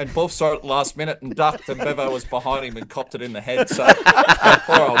Lehman, and Buff saw it at the last minute and ducked, and Bevo was behind him and copped it in the head. So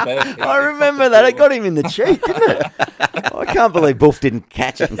poor old Bev. I remember that. It got him in the cheek, didn't it? I can't believe Buff didn't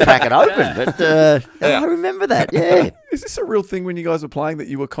catch it and crack it open, but I remember that, yeah. Is this a real thing when you guys were playing that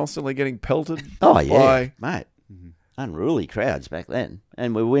you were constantly getting pelted? Oh, yeah, mate. Unruly crowds back then.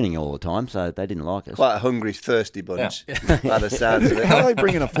 And we were winning all the time, so they didn't like us. Quite a hungry, thirsty bunch, by the sounds of it. How are they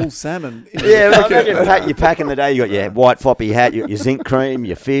bringing a full salmon? Yeah, you're packing the day. You got your white floppy hat, your zinc cream,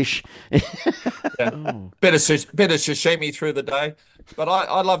 your fish. Bit of sashimi through the day. But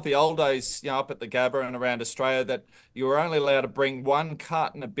I love the old days, up at the Gabba and around Australia, that you were only allowed to bring 1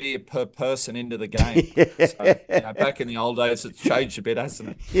 carton of beer per person into the game. So, back in the old days, it's changed a bit,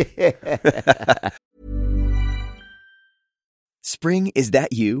 hasn't it? Yeah. Spring, is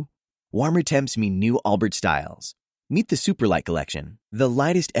that you? Warmer temps mean new Allbirds styles. Meet the Superlight Collection, the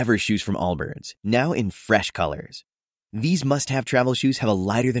lightest ever shoes from Allbirds, now in fresh colors. These must-have travel shoes have a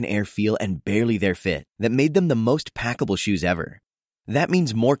lighter-than-air feel and barely their fit that made them the most packable shoes ever. That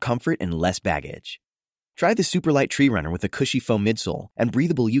means more comfort and less baggage. Try the Superlight Tree Runner with a cushy foam midsole and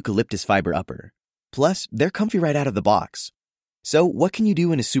breathable eucalyptus fiber upper. Plus, they're comfy right out of the box. So, what can you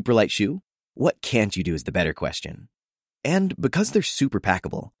do in a Superlight shoe? What can't you do is the better question. And because they're super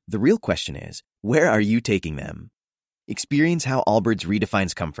packable, the real question is, where are you taking them? Experience how Allbirds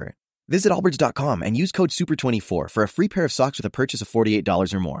redefines comfort. Visit allbirds.com and use code SUPER24 for a free pair of socks with a purchase of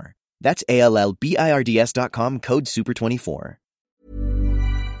 $48 or more. That's ALLBIRDS.com, code SUPER24.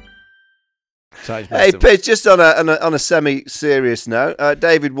 Hey, Pitch, just on a semi-serious note,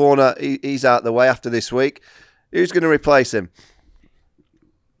 David Warner, he's out the way after this week. Who's going to replace him?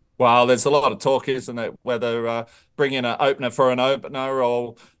 Well, there's a lot of talk, isn't it? Whether bringing an opener for an opener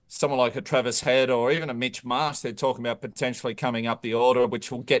or someone like a Travis Head or even a Mitch Marsh, they're talking about potentially coming up the order, which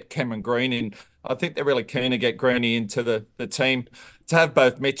will get Cameron Green in. I think they're really keen to get Greeny into the team. To have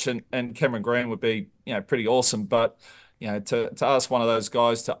both Mitch and Cameron Green would be, pretty awesome. But, to ask one of those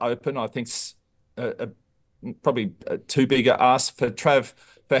guys to open, I think's probably too big a ask for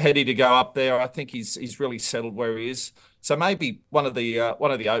Heady to go up there. I think he's really settled where he is. So maybe one of the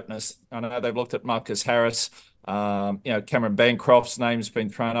openers. I know they've looked at Marcus Harris. Cameron Bancroft's name's been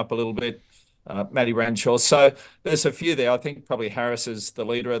thrown up a little bit. Matty Ranshaw. So there's a few there. I think probably Harris is the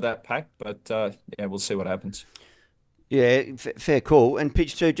leader of that pack. But we'll see what happens. Yeah, fair call. And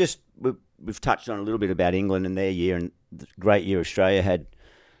pitch two. Just we've touched on a little bit about England and their year and the great year Australia had.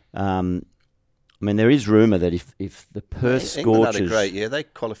 There is rumour that if the Perth Scorchers... England had a great year. They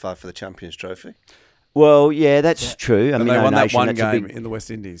qualified for the Champions Trophy. Well, yeah, that's true. They won that one game in the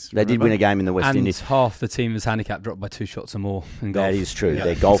West Indies. They did win a game in the West Indies. And half the team's handicap dropped by 2 shots or more in golf. That is true.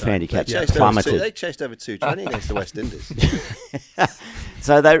 Their golf handicap plummeted. They chased over 220 against the West Indies.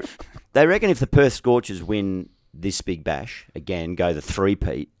 So they reckon if the Perth Scorchers win this big bash, again, go the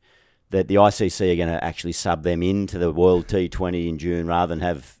three-peat, that the ICC are going to actually sub them into the World T20 in June rather than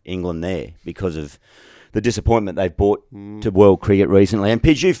have England there because of the disappointment they've brought to world cricket recently. And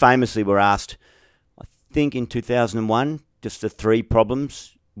Pidge, you famously were asked, I think in 2001, just the 3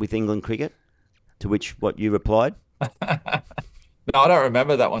 problems with England cricket, to which what you replied? No, I don't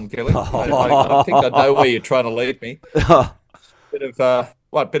remember that one, Gilly. I think I know where you're trying to lead me.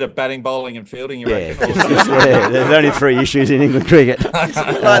 Bit of batting, bowling and fielding, you reckon? There's only 3 issues in England cricket. Like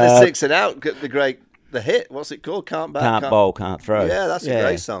the 6 and out, the hit, what's it called? Can't bat, can't bowl, can't throw. Yeah, that's a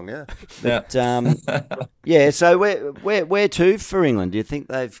great song, yeah. But, so where to for England? Do you think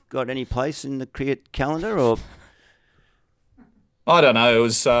they've got any place in the cricket calendar? Or I don't know. It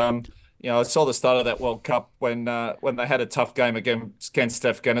was, I saw the start of that World Cup when they had a tough game against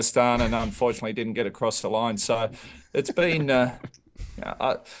Afghanistan and unfortunately didn't get across the line. So it's been...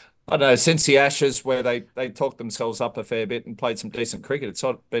 I don't know, since the Ashes where they talked themselves up a fair bit and played some decent cricket, it's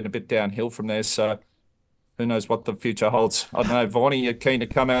sort of been a bit downhill from there. So who knows what the future holds. I don't know, Vonnie, you're keen to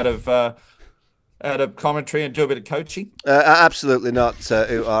come out of commentary and do a bit of coaching? Absolutely not,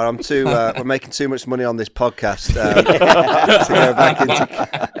 I'm too. We're making too much money on this podcast to go back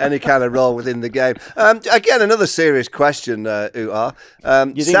into any kind of role within the game. Again, another serious question, Uar.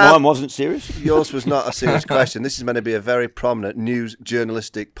 You think mine wasn't serious? Yours was not a serious question. This is meant to be a very prominent news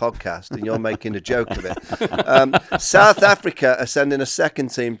journalistic podcast, and you're making a joke of it. South Africa are sending a second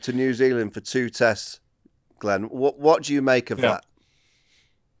team to New Zealand for 2 tests. Glenn, what do you make of that?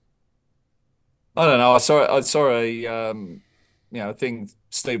 I don't know. I saw a thing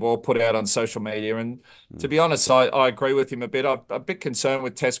Steve Waugh put out on social media, and to be honest, I agree with him a bit. I'm a bit concerned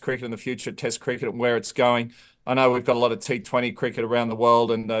with Test cricket in the future, Test cricket and where it's going. I know we've got a lot of T20 cricket around the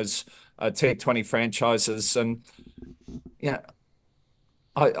world and those T20 franchises, and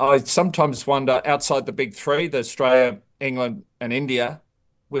I sometimes wonder outside the big 3, the Australia, England, and India,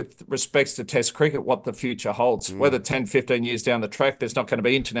 with respects to Test cricket, what the future holds. Whether 10, 15 years down the track, there's not going to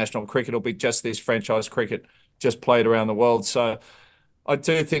be international cricket. It'll be just this franchise cricket just played around the world. So I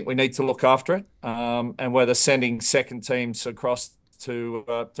do think we need to look after it. And whether sending second teams across to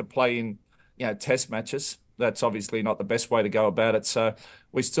play in Test matches, that's obviously not the best way to go about it. So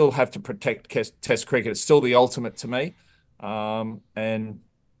we still have to protect Test cricket. It's still the ultimate to me.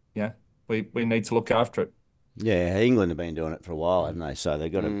 We need to look after it. Yeah, England have been doing it for a while, haven't they? So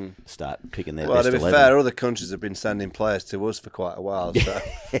they've got to start picking their best Well, to be 11. fair, other countries have been sending players to us for quite a while. So.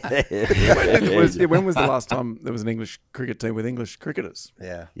 When was the last time there was an English cricket team with English cricketers?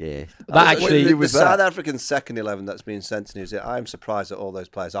 Yeah. The South African second 11 that's been sent to New Zealand, I'm surprised that all those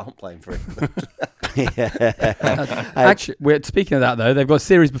players aren't playing for England. Actually, speaking of that though, they've got a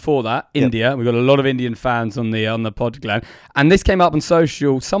series before that, India. We've got a lot of Indian fans on the pod, Glenn. And this came up on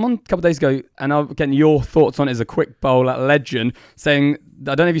social. Someone a couple of days ago, and I'm getting your thoughts on it as a quick bowler legend, saying,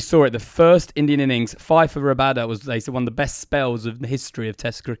 I don't know if you saw it, the first Indian innings, 5 for Rabada, was, they said, one of the best spells of the history of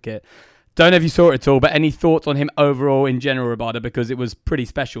Test cricket. Don't know if you saw it at all, but any thoughts on him overall in general, Rabada? Because it was pretty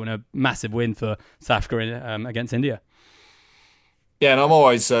special and a massive win for South Africa against India. Yeah, and I'm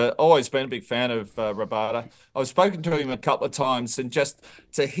always been a big fan of Rabada. I've spoken to him a couple of times, and just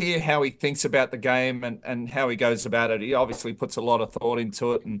to hear how he thinks about the game and how he goes about it, he obviously puts a lot of thought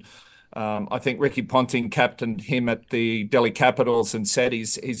into it. And I think Ricky Ponting captained him at the Delhi Capitals and said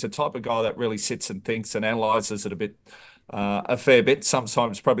he's the type of guy that really sits and thinks and analyses it a fair bit,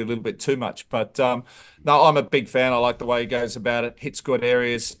 sometimes probably a little bit too much. But no, I'm a big fan. I like the way he goes about it, hits good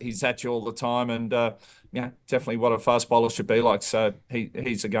areas, he's at you all the time, and definitely what a fast bowler should be like. So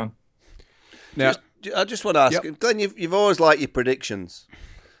he's a gun. Now, I just want to ask, Glenn, you've always liked your predictions.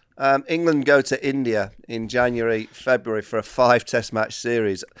 England go to India in January, February for a 5-test match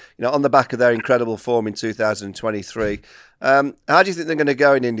series, on the back of their incredible form in 2023. How do you think they're going to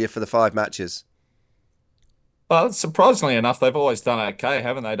go in India for the 5 matches? Well, surprisingly enough, they've always done okay,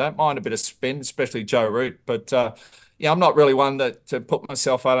 haven't they? Don't mind a bit of spin, especially Joe Root. But, I'm not really one to put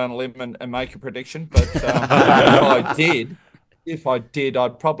myself out on a limb and make a prediction. But if I did,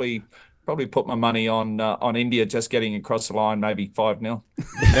 I'd probably put my money on India just getting across the line, maybe 5-0.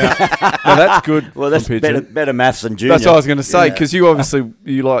 Now that's good. Well, that's better maths than Junior. That's what I was going to say, because you obviously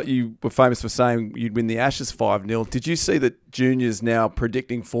you were famous for saying you'd win the Ashes 5-0. Did you see that Junior's now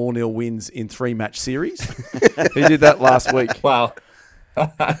predicting 4-0 wins in 3-match series? He did that last week. Well,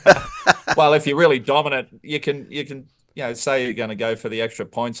 if you're really dominant, you can say you're going to go for the extra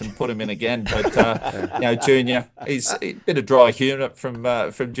points and put him in again. But Junior, he's a bit of dry humour from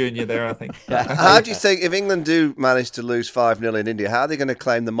Junior there, I think. How do you think, if England do manage to lose 5-0 in India, how are they going to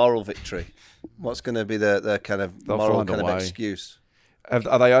claim the moral victory? What's going to be the kind of moral kind of excuse?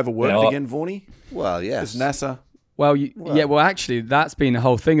 Are they overworked again, Vorney? Well, yes. Is NASA? Well, actually, that's been the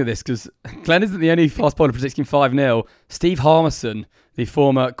whole thing of this, because Glenn isn't the only fast bowler predicting 5-0. Steve Harmison, the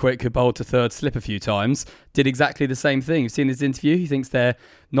former quick who bowled to third slip a few times, did exactly the same thing. You've seen his interview. He thinks they're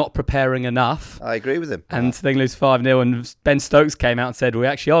not preparing enough. I agree with him. And they lose 5-0. And Ben Stokes came out and said, we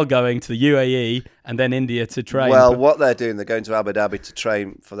actually are going to the UAE and then India to train. Well, what they're doing, they're going to Abu Dhabi to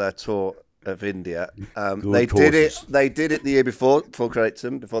train for their tour of India. They did it the year before, full credit to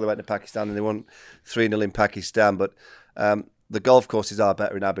them, before they went to Pakistan, and they won 3-0 in Pakistan. But the golf courses are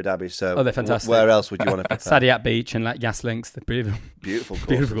better in Abu Dhabi, so they're fantastic. Where else would you want to prepare? Sadiat Beach and Yas Links, they're beautiful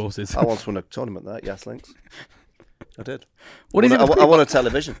courses. I once won a tournament there, Yas Links. I did. I won a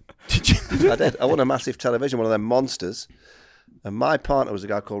television. I did. I won a massive television, one of them monsters. And my partner was a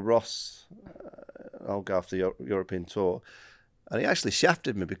guy called Ross. I'll go off the European tour. And he actually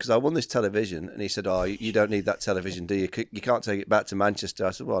shafted me because I won this television, and he said, "Oh, you don't need that television, do you? You can't take it back to Manchester."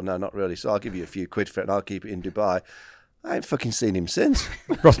 I said, "Well, no, not really. So I'll give you a few quid for it, and I'll keep it in Dubai." I ain't fucking seen him since.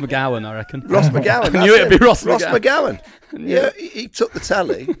 Ross McGowan, I reckon. Ross McGowan. I knew it'd be Ross McGowan. Yeah, he took the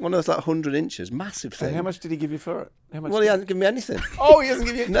telly, one of those like 100 inches, massive thing. So how much did he give you for it? Well, he hasn't given me anything. Oh, he hasn't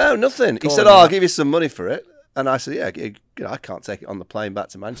given you? No, nothing. He said, "I'll give you some money for it." And I said, "Yeah, I can't take it on the plane back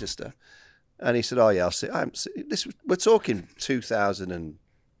to Manchester." And he said, "Oh yeah, I'll see." We're talking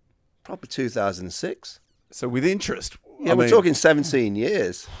 2006. So with interest, yeah, we're talking 17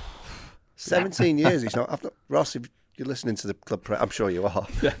 years. 17 years. He's not. Ross, if you're listening to the club, I'm sure you are.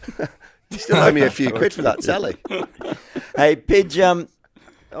 Yeah. You still owe me a few quid for that telly. Hey, Pidge.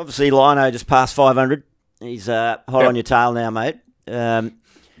 Obviously, Lino just passed 500. He's hot on your tail now, mate.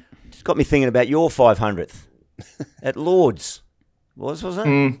 Just got me thinking about your 500th at Lord's. Wasn't it?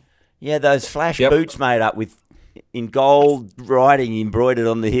 Mm. Yeah, those flash boots made up with in gold writing embroidered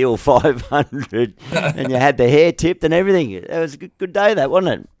on the heel 500, and you had the hair tipped and everything. It was a good day, that,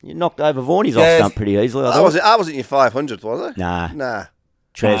 wasn't it? You knocked over Vorney's off stump pretty easily. I wasn't your 500th, was I? Nah.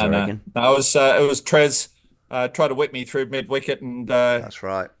 Trez, I reckon. No, it was Trez. Tried to whip me through mid-wicket and that's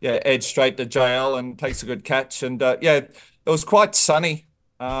right. Yeah, edge straight to JL and takes a good catch. And it was quite sunny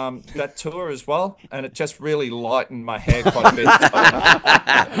that tour as well, and it just really lightened my hair quite a bit.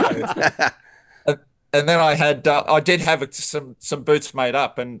 And then I did have some boots made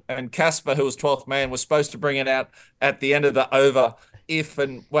up, and Casper, who was 12th man, was supposed to bring it out at the end of the over if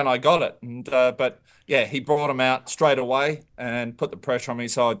and when I got it. And but yeah, he brought them out straight away and put the pressure on me,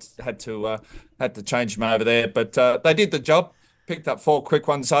 so I had to change them over there. But they did the job, picked up 4 quick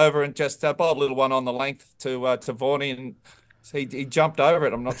ones over, and just bowled a little one on the length to Vorney, and he jumped over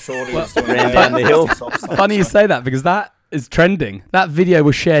it. I'm not sure what he was doing. Ran down the hill. Funny you say that, because that is trending. That video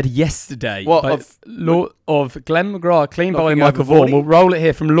was shared yesterday. What, of Glenn McGrath clean bowling Knocking Michael over Vaughan. Varney. We'll roll it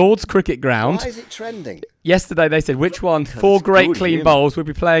here from Lord's Cricket Ground. Why is it trending? Yesterday they said which one, four it's great good, clean him. bowls. We'll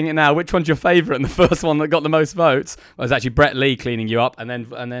be playing it now. Which one's your favourite? And the first one that got the most votes was actually Brett Lee cleaning you up, and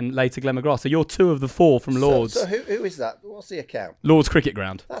then later Glenn McGrath. So you're 2 of the 4 from Lord's. So who is that? What's the account? Lord's Cricket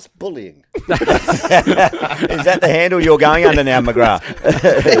Ground. That's bullying. Is that the handle you're going under now,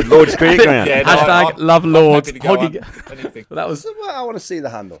 McGrath? Lord's Cricket Ground. Yeah, Hashtag I'm love Lords. happy to go Hoggy- on anything. Well, that was Well, I want to see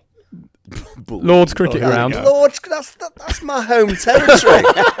the handle. Lord's Cricket Ground. Lord, that's my home territory.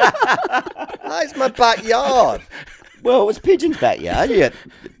 That's my backyard. Well, it was Pigeon's backyard. You got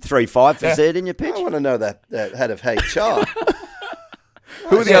 3-5 for Z in your pitch. I want to know the head of HR.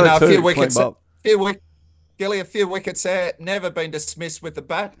 Who are the Yeah, other no, two? a few clean wickets. bowl? Gilly, a few wickets there. Never been dismissed with the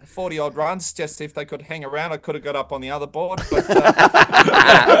bat. 40 odd runs. Just if they could hang around, I could have got up on the other board. But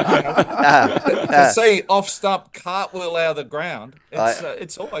to see off stump cartwheel out of the ground,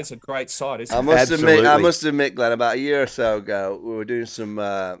 it's always a great sight. Isn't I it? must admit, Glenn, about a year or so ago, we were doing some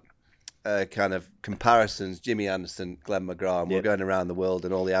kind of comparisons. Jimmy Anderson, Glenn McGrath, and we're going around the world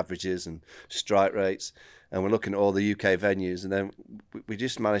and all the averages and strike rates, and we're looking at all the UK venues, and then we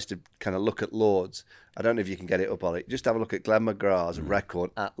just managed to kind of look at Lords. I don't know if you can get it up on it. Just have a look at Glenn McGrath's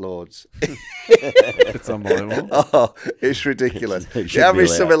record at Lords. It's unbelievable. Oh, it's ridiculous. It should The average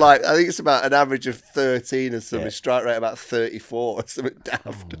be something like, I think it's about an average of 13 or something. Yeah. Strike rate about 34 or something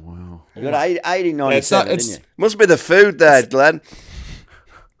daft. Wow. You got 80, 97, it's not- didn't you? Must be the food there, Glenn.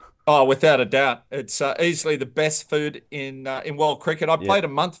 Oh, without a doubt, it's easily the best food in world cricket. I played a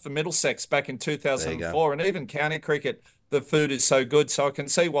month for Middlesex back in 2004, and even county cricket, the food is so good. So I can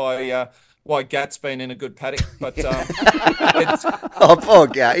see why Gat's been in a good paddock. But it's, Oh, poor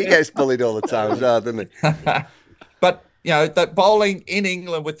guy. He gets bullied all the time as well, doesn't he? but that bowling in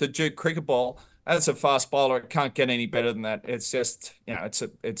England with the Duke cricket ball, as a fast bowler, it can't get any better than that. It's just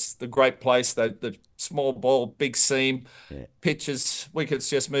it's the great place. The small ball, big seam, pitches, wickets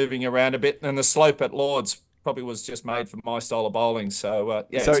just moving around a bit, and the slope at Lords probably was just made for my style of bowling. So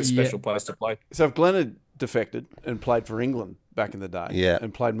it's a special place to play. So if Glenn had defected and played for England back in the day,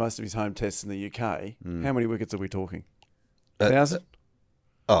 and played most of his home tests in the UK, how many wickets are we talking? 1,000?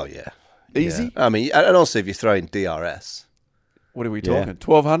 Oh, yeah. Easy? Yeah. I mean, and also if you throw in DRS. What are we talking?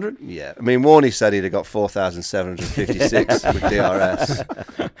 1,200? Yeah. I mean, Warney said he'd have got 4,756 with DRS.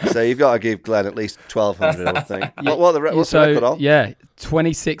 So you've got to give Glenn at least 1,200, I think. What's the record on? Yeah,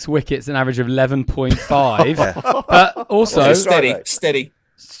 26 wickets, an average of 11.5. But also, Steady.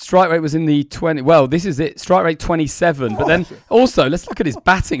 strike rate was in the 20. Well, this is it. Strike rate 27. But then also, let's look at his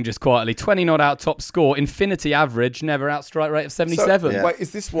batting just quietly. 20 not out top score. Infinity average, never out strike rate of 77. Yeah. Wait,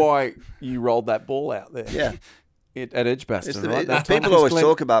 is this why you rolled that ball out there? Yeah. At Edgbaston, right? People always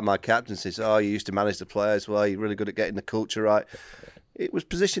talk about my captaincy. So, you used to manage the players well. You're really good at getting the culture right. It was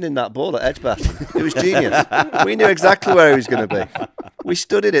positioning that ball at Edgbaston. It was genius. We knew exactly where he was going to be. We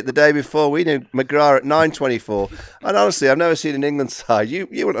studied it the day before. We knew McGrath at 9:24. And honestly, I've never seen an England side. You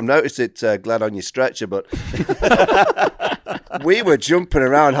wouldn't have noticed it, Glenn, on your stretcher, but we were jumping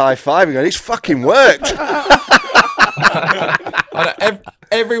around high-fiving, and it's fucking worked.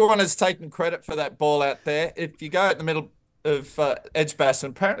 Everyone has taken credit for that ball out there. If you go out in the middle of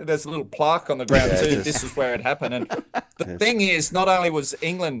Edgbaston, apparently there's a little plaque on the ground too. This is where it happened. And the thing is, not only was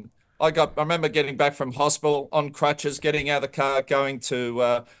England, I remember getting back from hospital on crutches, getting out of the car, going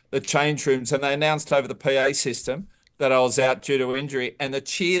to the change rooms, and they announced over the PA system that I was out due to injury. And the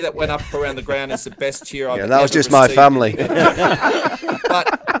cheer that went up around the ground is the best cheer I've ever that was just my received. family.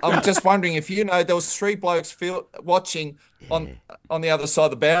 But I'm just wondering if there was 3 blokes watching on the other side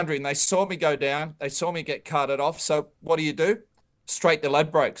of the boundary, and they saw me go down. They saw me get carted off. So what do? Straight to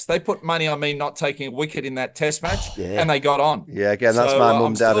Ladbrokes. They put money on me not taking a wicket in that test match, and they got on. Yeah, again, that's my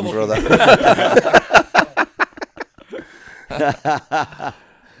mum, dad, and brother.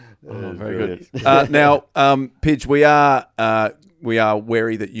 Very good. Now, Pidge, we are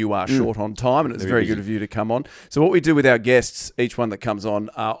wary that you are short on time, and it's very good of you to come on. So what we do with our guests, each one that comes on,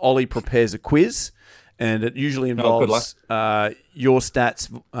 Ollie prepares a quiz, and it usually involves your stats,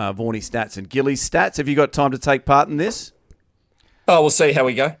 Varney stats, and Gilly's stats. Have you got time to take part in this? Oh, we'll see how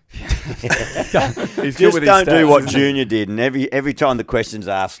we go. He's Just don't do what Junior did, and every time the question's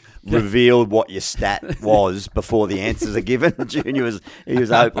asked, reveal what your stat was before the answers are given. Junior was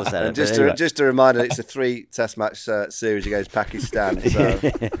hopeless at it. And just a reminder, it's a 3 test match series against Pakistan. So.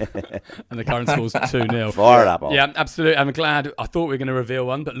 And the current score's 2-0. Fire it up, Ollie. Yeah, absolutely. I'm glad. I thought we were going to reveal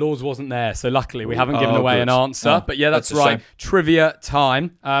one, but Lords wasn't there. So luckily, we haven't given away an answer. But yeah, that's right. Shame. Trivia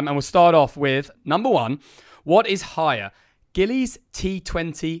time. And we'll start off with number 1. What is higher? Gilly's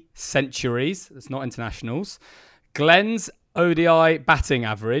T20 centuries, that's not internationals, Glenn's ODI batting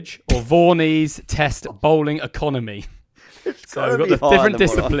average or Varney's Test bowling economy? So we've got the different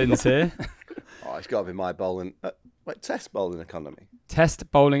disciplines here. Oh, it's got to be my bowling. Test bowling economy. Test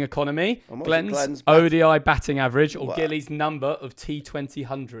bowling economy. And what's Glenn's Glenn's ODI batting average or Gilly's number of T20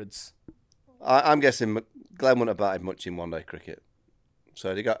 hundreds. I'm guessing Glenn wouldn't have batted much in one-day cricket.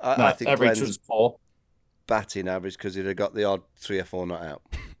 So he got. I think average Glenn's was poor. batting average because he'd have got the odd 3 or 4 not out.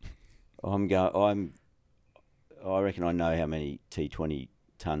 I reckon I know how many T20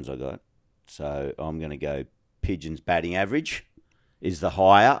 tons I got. So I'm going to go Pigeon's batting average is the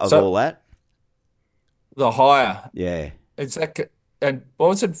higher of all that. The higher. Yeah. And what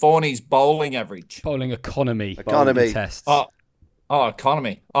was it? Varney's bowling average. Bowling economy. Economy. Tests. Oh,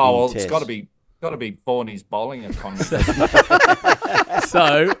 economy. Oh, well, test. it's got to be Varney's bowling economy.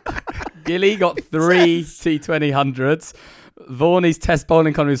 So, Gilly got 3 T20 hundreds. Varney's Test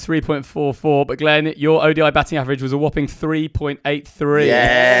bowling economy was 3.44, but Glenn, your ODI batting average was a whopping 3.83.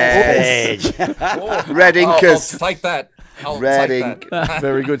 Yes. Red I'll Incas. take that. Red ink.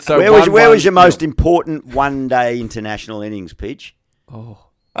 Very good. So where was your most important one-day international innings, Pitch?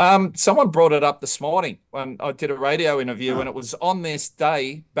 Someone brought it up this morning when I did a radio interview, and it was on this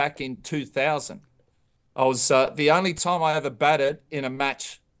day back in 2000. I was the only time I ever batted in a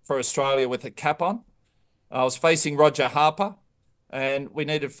match for Australia with a cap on. I was facing Roger Harper, and we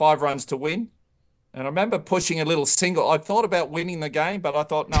needed 5 runs to win. And I remember pushing a little single. I thought about winning the game, but I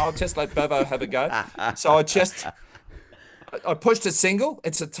thought, no, I'll just let Bevo have a go. So I pushed a single.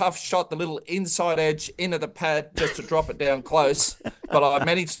 It's a tough shot, the little inside edge into the pad just to drop it down close. But I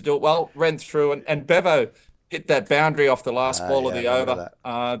managed to do it well, ran through, and Bevo hit that boundary off the last ball of the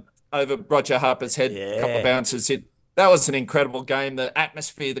over Roger Harper's head, a couple of bounces. That was an incredible game. The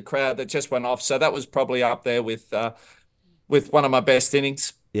atmosphere, the crowd that just went off. So that was probably up there with one of my best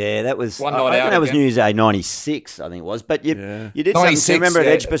innings. Yeah, that was. One I night reckon out that was again. New Year's Day '96, I think it was. But you did something. 96, So remember at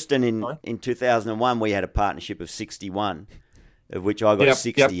yeah. Edgbaston in 2001, we had a partnership of 61, of which I got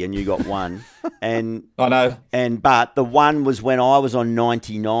 60 and you got 1. And I know. But the 1 was when I was on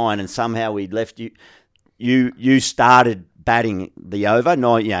 99, and somehow we'd left you. You started batting the over.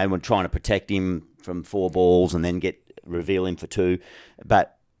 We're trying to protect him from 4 balls and then reveal him for 2,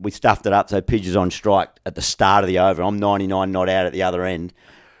 but we stuffed it up so Pidge is on strike at the start of the over. I'm 99 not out at the other end,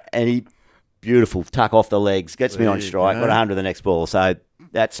 and he beautiful tuck off the legs, gets me on strike, got 100 the next ball. So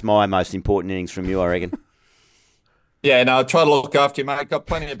that's my most important innings from you, I reckon. Yeah, no, I try to look after you, mate. Got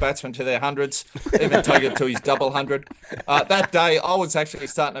plenty of batsmen to their hundreds, even take it to his double 100. That day, I was actually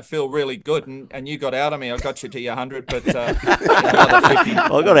starting to feel really good, and you got out of me. I got you to your 100, but another 50.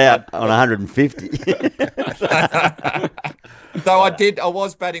 I got out on 150. Though I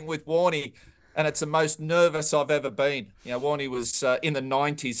was batting with Warney, and it's the most nervous I've ever been. Warney was in the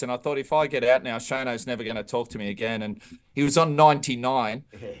 90s, and I thought if I get out now, Shano's never going to talk to me again. And he was on 99,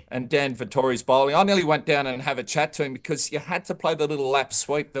 and Dan Vittori's bowling. I nearly went down and have a chat to him because you had to play the little lap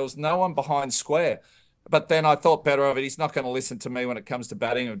sweep. There was no one behind square. But then I thought better of it. He's not going to listen to me when it comes to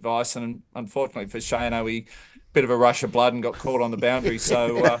batting advice. And unfortunately for Shano, he bit of a rush of blood and got caught on the boundary.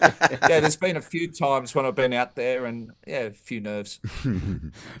 So, there's been a few times when I've been out there and, a few nerves.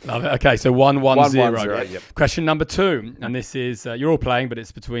 Love it. Okay, so 1-1-0. Yep. Question number 2, and this is, you're all playing, but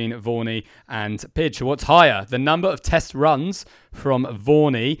it's between Varney and Pidge. What's higher, the number of test runs from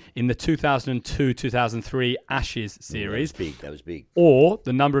Varney in the 2002-2003 Ashes series? That was big. Or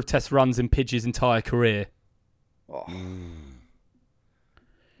the number of test runs in Pidge's entire career?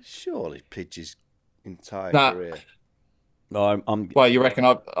 Surely Pidge's entire Nah. career. No, Well, you reckon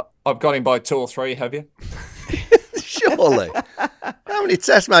I've got him by 2 or 3, have you? Surely. How many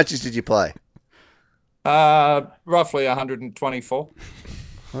test matches did you play? Roughly 124.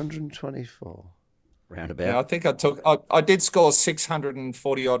 124. roundabout. Yeah, I think I did score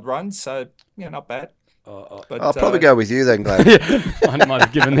 640 odd runs, so not bad. But, I'll probably go with you then, Glenn. I might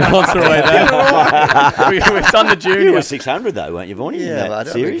have given the answer away there. We've done the junior. You were 600 though, weren't you, Varney? Yeah, but I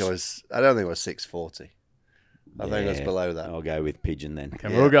don't series? think it was 640. I think it was below that. I'll go with Pigeon then. Okay,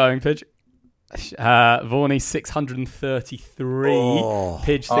 we're all going, Pidge. Varney 633,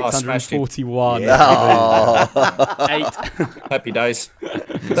 Pidge 641. Oh. 8. Happy days.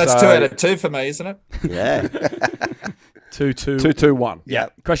 That's 2 out of 2 for me, isn't it? Yeah. 2-2. 2-2-1. Yeah.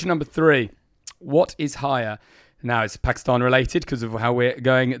 Question number 3. What is higher? Now it's Pakistan related because of how we're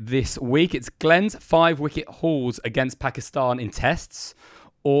going this week. It's Glenn's 5-wicket hauls against Pakistan in tests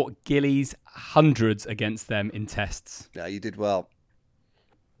or Gilly's hundreds against them in tests. No, you did well.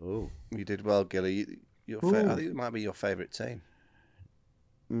 Oh. You did well, Gilly. I think it might be your favourite team.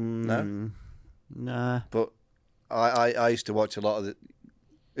 No? Nah. But I used to watch a lot of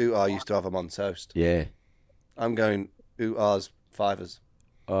I used to have them on toast. Yeah. I'm going Ours, fivers.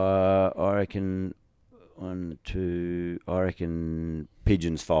 I reckon 1, 2. I reckon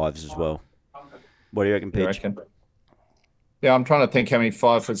pigeons 5s as well. What do you reckon, Pidge? Yeah, I'm trying to think how many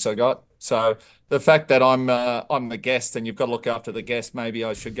 5-foots I got. So the fact that I'm the guest and you've got to look after the guest, maybe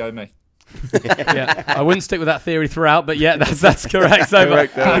I should go me. Yeah, I wouldn't stick with that theory throughout, but yeah, that's correct. So 3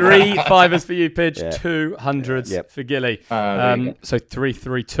 5s for you, Pidge, 200s for Gilly. So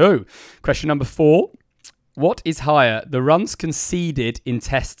 3-3-2. Question number 4. What is higher, the runs conceded in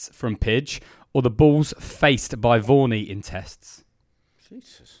tests from Pidge or the balls faced by Vorney in tests?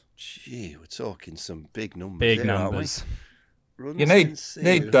 Jesus. Gee, we're talking some big numbers. Big numbers. You need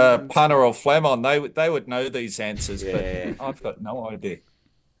Punter or Flemon. They would know these answers, but I've got no idea.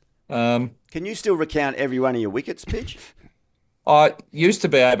 Can you still recount every one of your wickets, Pidge? I used to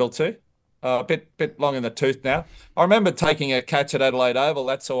be able to. A bit long in the tooth now. I remember taking a catch at Adelaide Oval.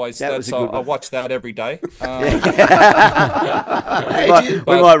 I watch that every day. We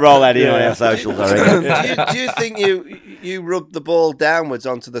might roll that in on our socials, I reckon. Do you think you rubbed the ball downwards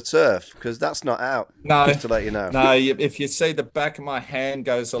onto the turf? Because that's not out. No. Just to let you know. No, if you see the back of my hand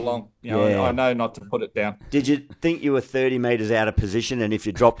goes along, I know not to put it down. Did you think you were 30 metres out of position and if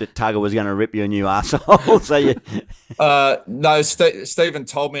you dropped it, Tugger was going to rip you a new arsehole? So you... No, Stephen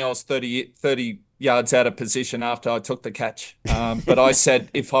told me I was 30 yards out of position after I took the catch. But I said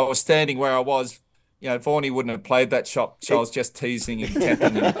if I was standing where I was, Vorney wouldn't have played that shot. So I was just teasing and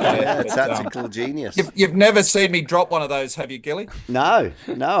capping him. Tactical genius. You've never seen me drop one of those, have you, Gilly? No,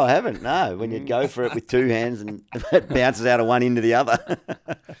 I haven't. No, when you'd go for it with 2 hands and it bounces out of one into the other.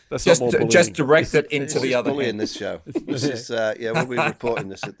 That's just direct it into the other bullying hand. This show. This is, we'll be reporting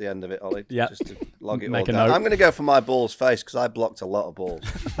this at the end of it, Ollie. Yep. Just to log it Make all a down. note. I'm going to go for my balls face because I blocked a lot of balls.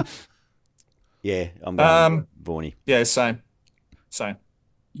 Yeah, I'm going Vorney. Yeah, same.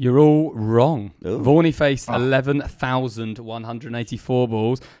 You're all wrong. Ooh. Vorney faced 11,184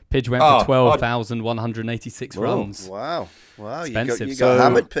 balls. Pidge went for 12,186 runs. Wow. Expensive. You got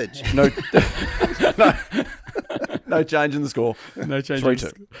hammered, Pidge. No change in the score. No change.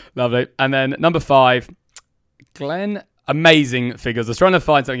 3-2. Lovely. And then number 5, Glenn. Amazing figures. I was trying to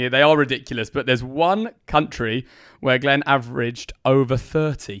find something here. They are ridiculous, but there's one country where Glenn averaged over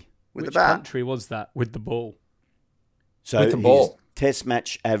 30. With Which the bat? country was that with the ball? So with the ball. Test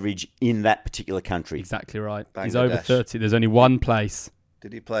match average in that particular country. Exactly right. Bangladesh. He's over 30. There's only one place.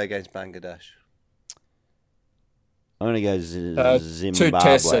 Did he play against Bangladesh? I'm going to go Zimbabwe. 2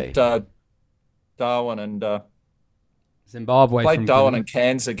 tests at Darwin and Zimbabwe. played from Darwin Glenn. and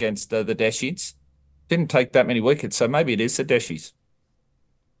Cairns against the Deshies. Didn't take that many wickets, so maybe it is the Deshies.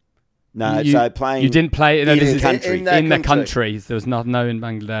 No, so playing. You didn't play it in this the is country. in the country. There was no in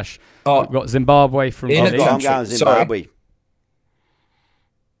Bangladesh. Oh, We've got Zimbabwe from In a Gilly. I'm country. going Zimbabwe.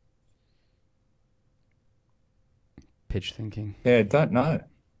 Pitch thinking. yeah, don't know.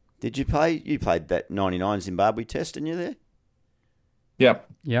 Did you play? You played that 99 Zimbabwe test, didn't you there? Yep.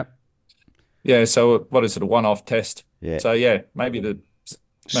 Yep. Yeah, so what is it, a one-off test? Yeah. So, maybe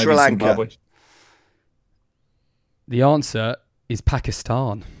Sri Lanka. Zimbabwe. The answer is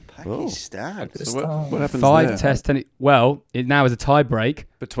Pakistan. Pakistan. So what happens 5 there? tests. It now is a tie break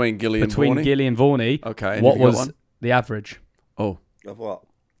Between Gilly and between Vorney? Gilly and Vorney. Okay. and What have you got was one? the average? Oh, Of what?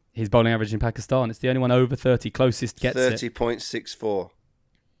 His bowling average in Pakistan. It's the only one over 30. Closest gets it. 30.64.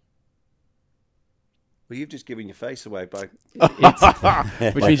 Well, you've just given your face away by...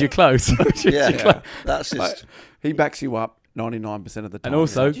 Which means you're close. That's just... he backs you up 99% of the time. And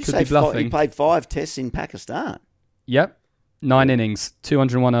also, Did you could say be bluffing. he played 5 tests in Pakistan? Yep. 9 innings,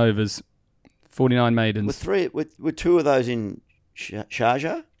 201 overs, 49 maidens. Were 2 of those in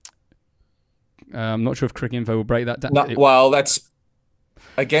Sharjah? I'm not sure if Cricket Info will break that down. No, well, that's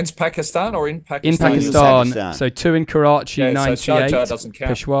against Pakistan or in Pakistan? In Pakistan, Pakistan. so 2 in Karachi, Yeah, so 98. Sharjah doesn't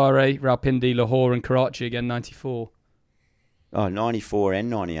count. Peshawari, Rawalpindi, Lahore, and Karachi again, 94. Oh, 94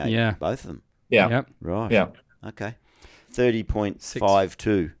 and 98. Yeah. Both of them. Yeah. Yep. Right. Yeah. Okay.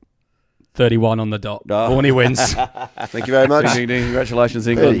 30.52. 31 on the dot. Oh. Vorney wins. Thank you very much. Ding, ding, ding. Congratulations,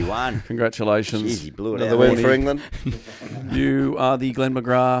 England. 31. Congratulations. Jeez, he blew it Another out. win Vorney. for England. You are the Glenn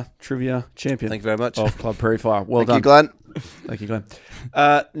McGrath Trivia Champion. Thank you very much. Of Club Prairie Fire. Well Thank done. you, Glenn. Thank you, Glenn.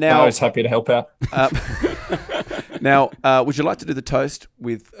 I Now, was happy to help out. would you like to do the toast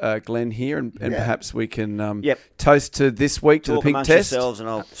with Glenn here, and perhaps we can Yep. toast to this week to Talk the pink amongst test? yourselves and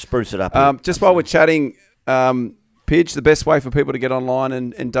I'll spruce it up. Just while we're chatting, Pidge, the best way for people to get online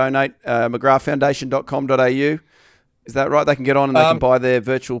and donate, mcgrathfoundation.com.au. Is that right? They can get on and they can buy their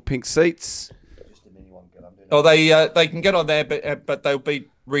virtual pink seats. Oh, they can get on there, but they'll be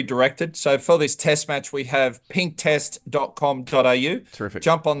redirected. So for this test match, we have pinktest.com.au. Terrific.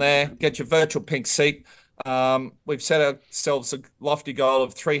 Jump on there, get your virtual pink seat. We've set ourselves a lofty goal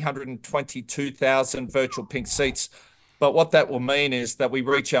of 322,000 virtual pink seats. But what that will mean is that we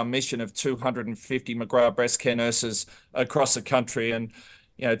reach our mission of 250 McGrath breast care nurses across the country. And,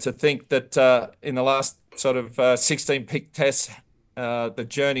 to think that in the last sort of 16 pink tests, the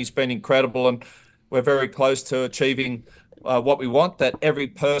journey's been incredible. And we're very close to achieving what we want, that every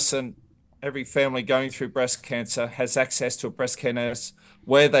person, every family going through breast cancer has access to a breast care nurse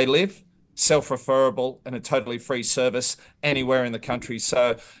where they live, self-referable, and a totally free service anywhere in the country.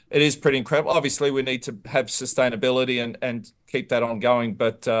 So it is pretty incredible. Obviously, we need to have sustainability and keep that ongoing,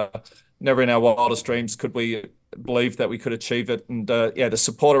 but never in our wildest dreams could we believe that we could achieve it. And the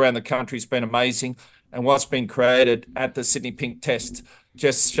support around the country has been amazing. And what's been created at the Sydney Pink Test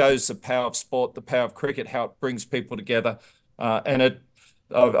just shows the power of sport, the power of cricket, how it brings people together. And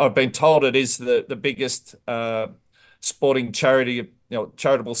I've been told it is the biggest sporting charity,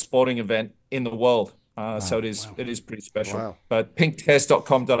 charitable sporting event in the world. So it is pretty special. Wow. But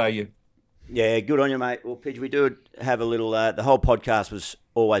pinktest.com.au. Yeah, good on you, mate. Well, Pidge, we do have a little. The whole podcast was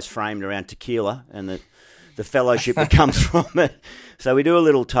always framed around tequila and the fellowship that comes from it. So we do a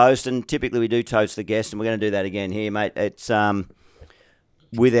little toast, and typically we do toast the guest, and we're going to do that again here, mate. It's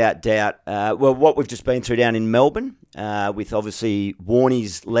without doubt. What we've just been through down in Melbourne, with obviously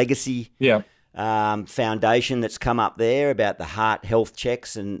Warnie's legacy. Yeah. Foundation that's come up there about the heart health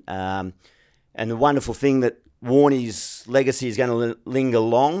checks and the wonderful thing that Warnie's legacy is going to linger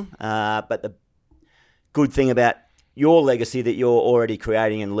long. But the good thing about your legacy that you're already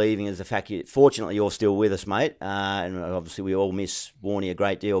creating and leaving is the fact fortunately you're still with us, mate. And obviously we all miss Warnie a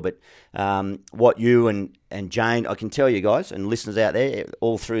great deal. But what you and Jane, I can tell you guys and listeners out there,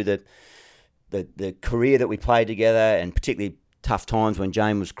 all through the career that we played together, and particularly tough times when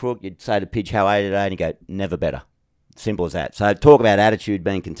Jane was crook, you'd say to Pidge, how are you today? And he'd go, never better. Simple as that. So talk about attitude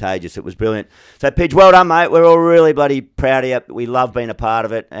being contagious. It was brilliant. So Pidge, well done, mate. We're all really bloody proud of you. We love being a part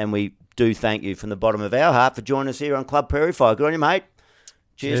of it, and we do thank you from the bottom of our heart for joining us here on Club Prairie Fire. Good on you, mate.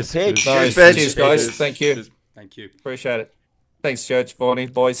 Cheers, Pidge. Cheers, Cheers, guys. Thank you. Thank you. Appreciate it. Thanks, Church,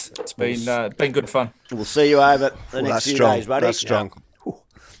 Warnie, boys. It's been good fun. We'll see you over the next few days, buddy. That's strong. Yeah.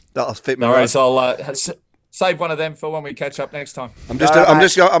 That'll fit me. No worries. I'll save one of them for when we catch up next time. I'm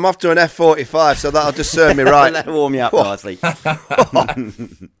off to an F45, so that'll just serve me right. That'll warm you up nicely.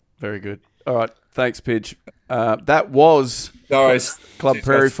 Very good. All right. Thanks, Pidge. That was Club Cheers,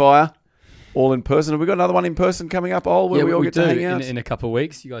 Prairie guys. Fire, all in person. Have we got another one in person coming up, where we all get to hang out? In a couple of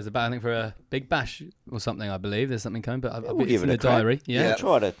weeks. You guys are battling for a big bash or something, I believe. There's something coming, but We'll give it in a the diary. crack. Yeah.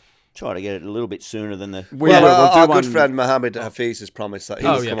 Try to get it a little bit sooner than the... Our good friend Mohammed Hafiz has promised that he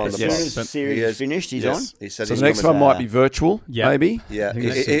will come on the As soon as the series is finished, he's on. He said So the next one might be virtual, maybe. Yeah, think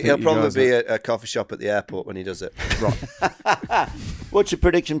that's he'll probably be at a coffee shop at the airport when he does it. Right. What's your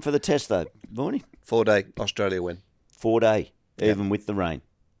prediction for the test, though, Varney? 4-day Australia win. 4-day, even with the rain.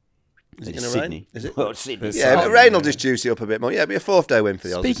 Is it going to Sydney. rain? Is it? Well, Sydney. Yeah, but rain will just juice you up a bit more. Yeah, it'll be a 4th day win for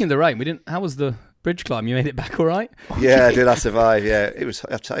the Aussies. Speaking of the rain, how was the bridge climb? You made it back all right? Yeah, did I survive? Yeah, it was.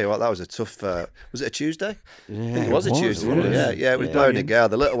 I'll tell you what, that was a tough. Was it a Tuesday? Yeah, I think it was a Tuesday. Wasn't it? Yeah, it was blowing a gale.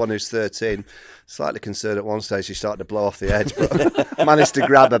 The little one who's 13, slightly concerned at one stage. She started to blow off the edge, but managed to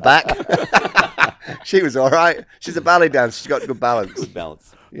grab her back. She was all right. She's a ballet dancer. She's got good balance. Good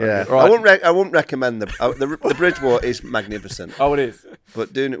balance. Yeah, Right. I wouldn't recommend the bridge walk is magnificent. Oh, it is.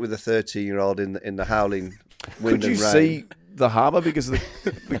 But doing it with a 13-year-old in the howling wind Could you and rain. see the harbour because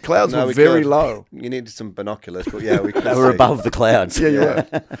the clouds No, were we very could. low? You needed some binoculars, but yeah, we could. They were see. above the clouds. Yeah, you were.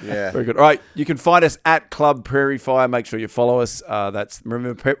 Yeah. Very good. All right, you can find us at Club Prairie Fire. Make sure you follow us. That's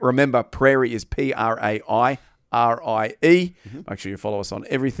remember Prairie is PRAIRIE. Make sure you follow us on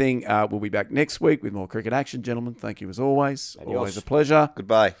everything. We'll be back next week with more cricket action, gentlemen. Thank you as always. Adios. Always a pleasure.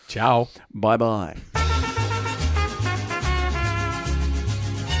 Goodbye. Ciao. Bye bye.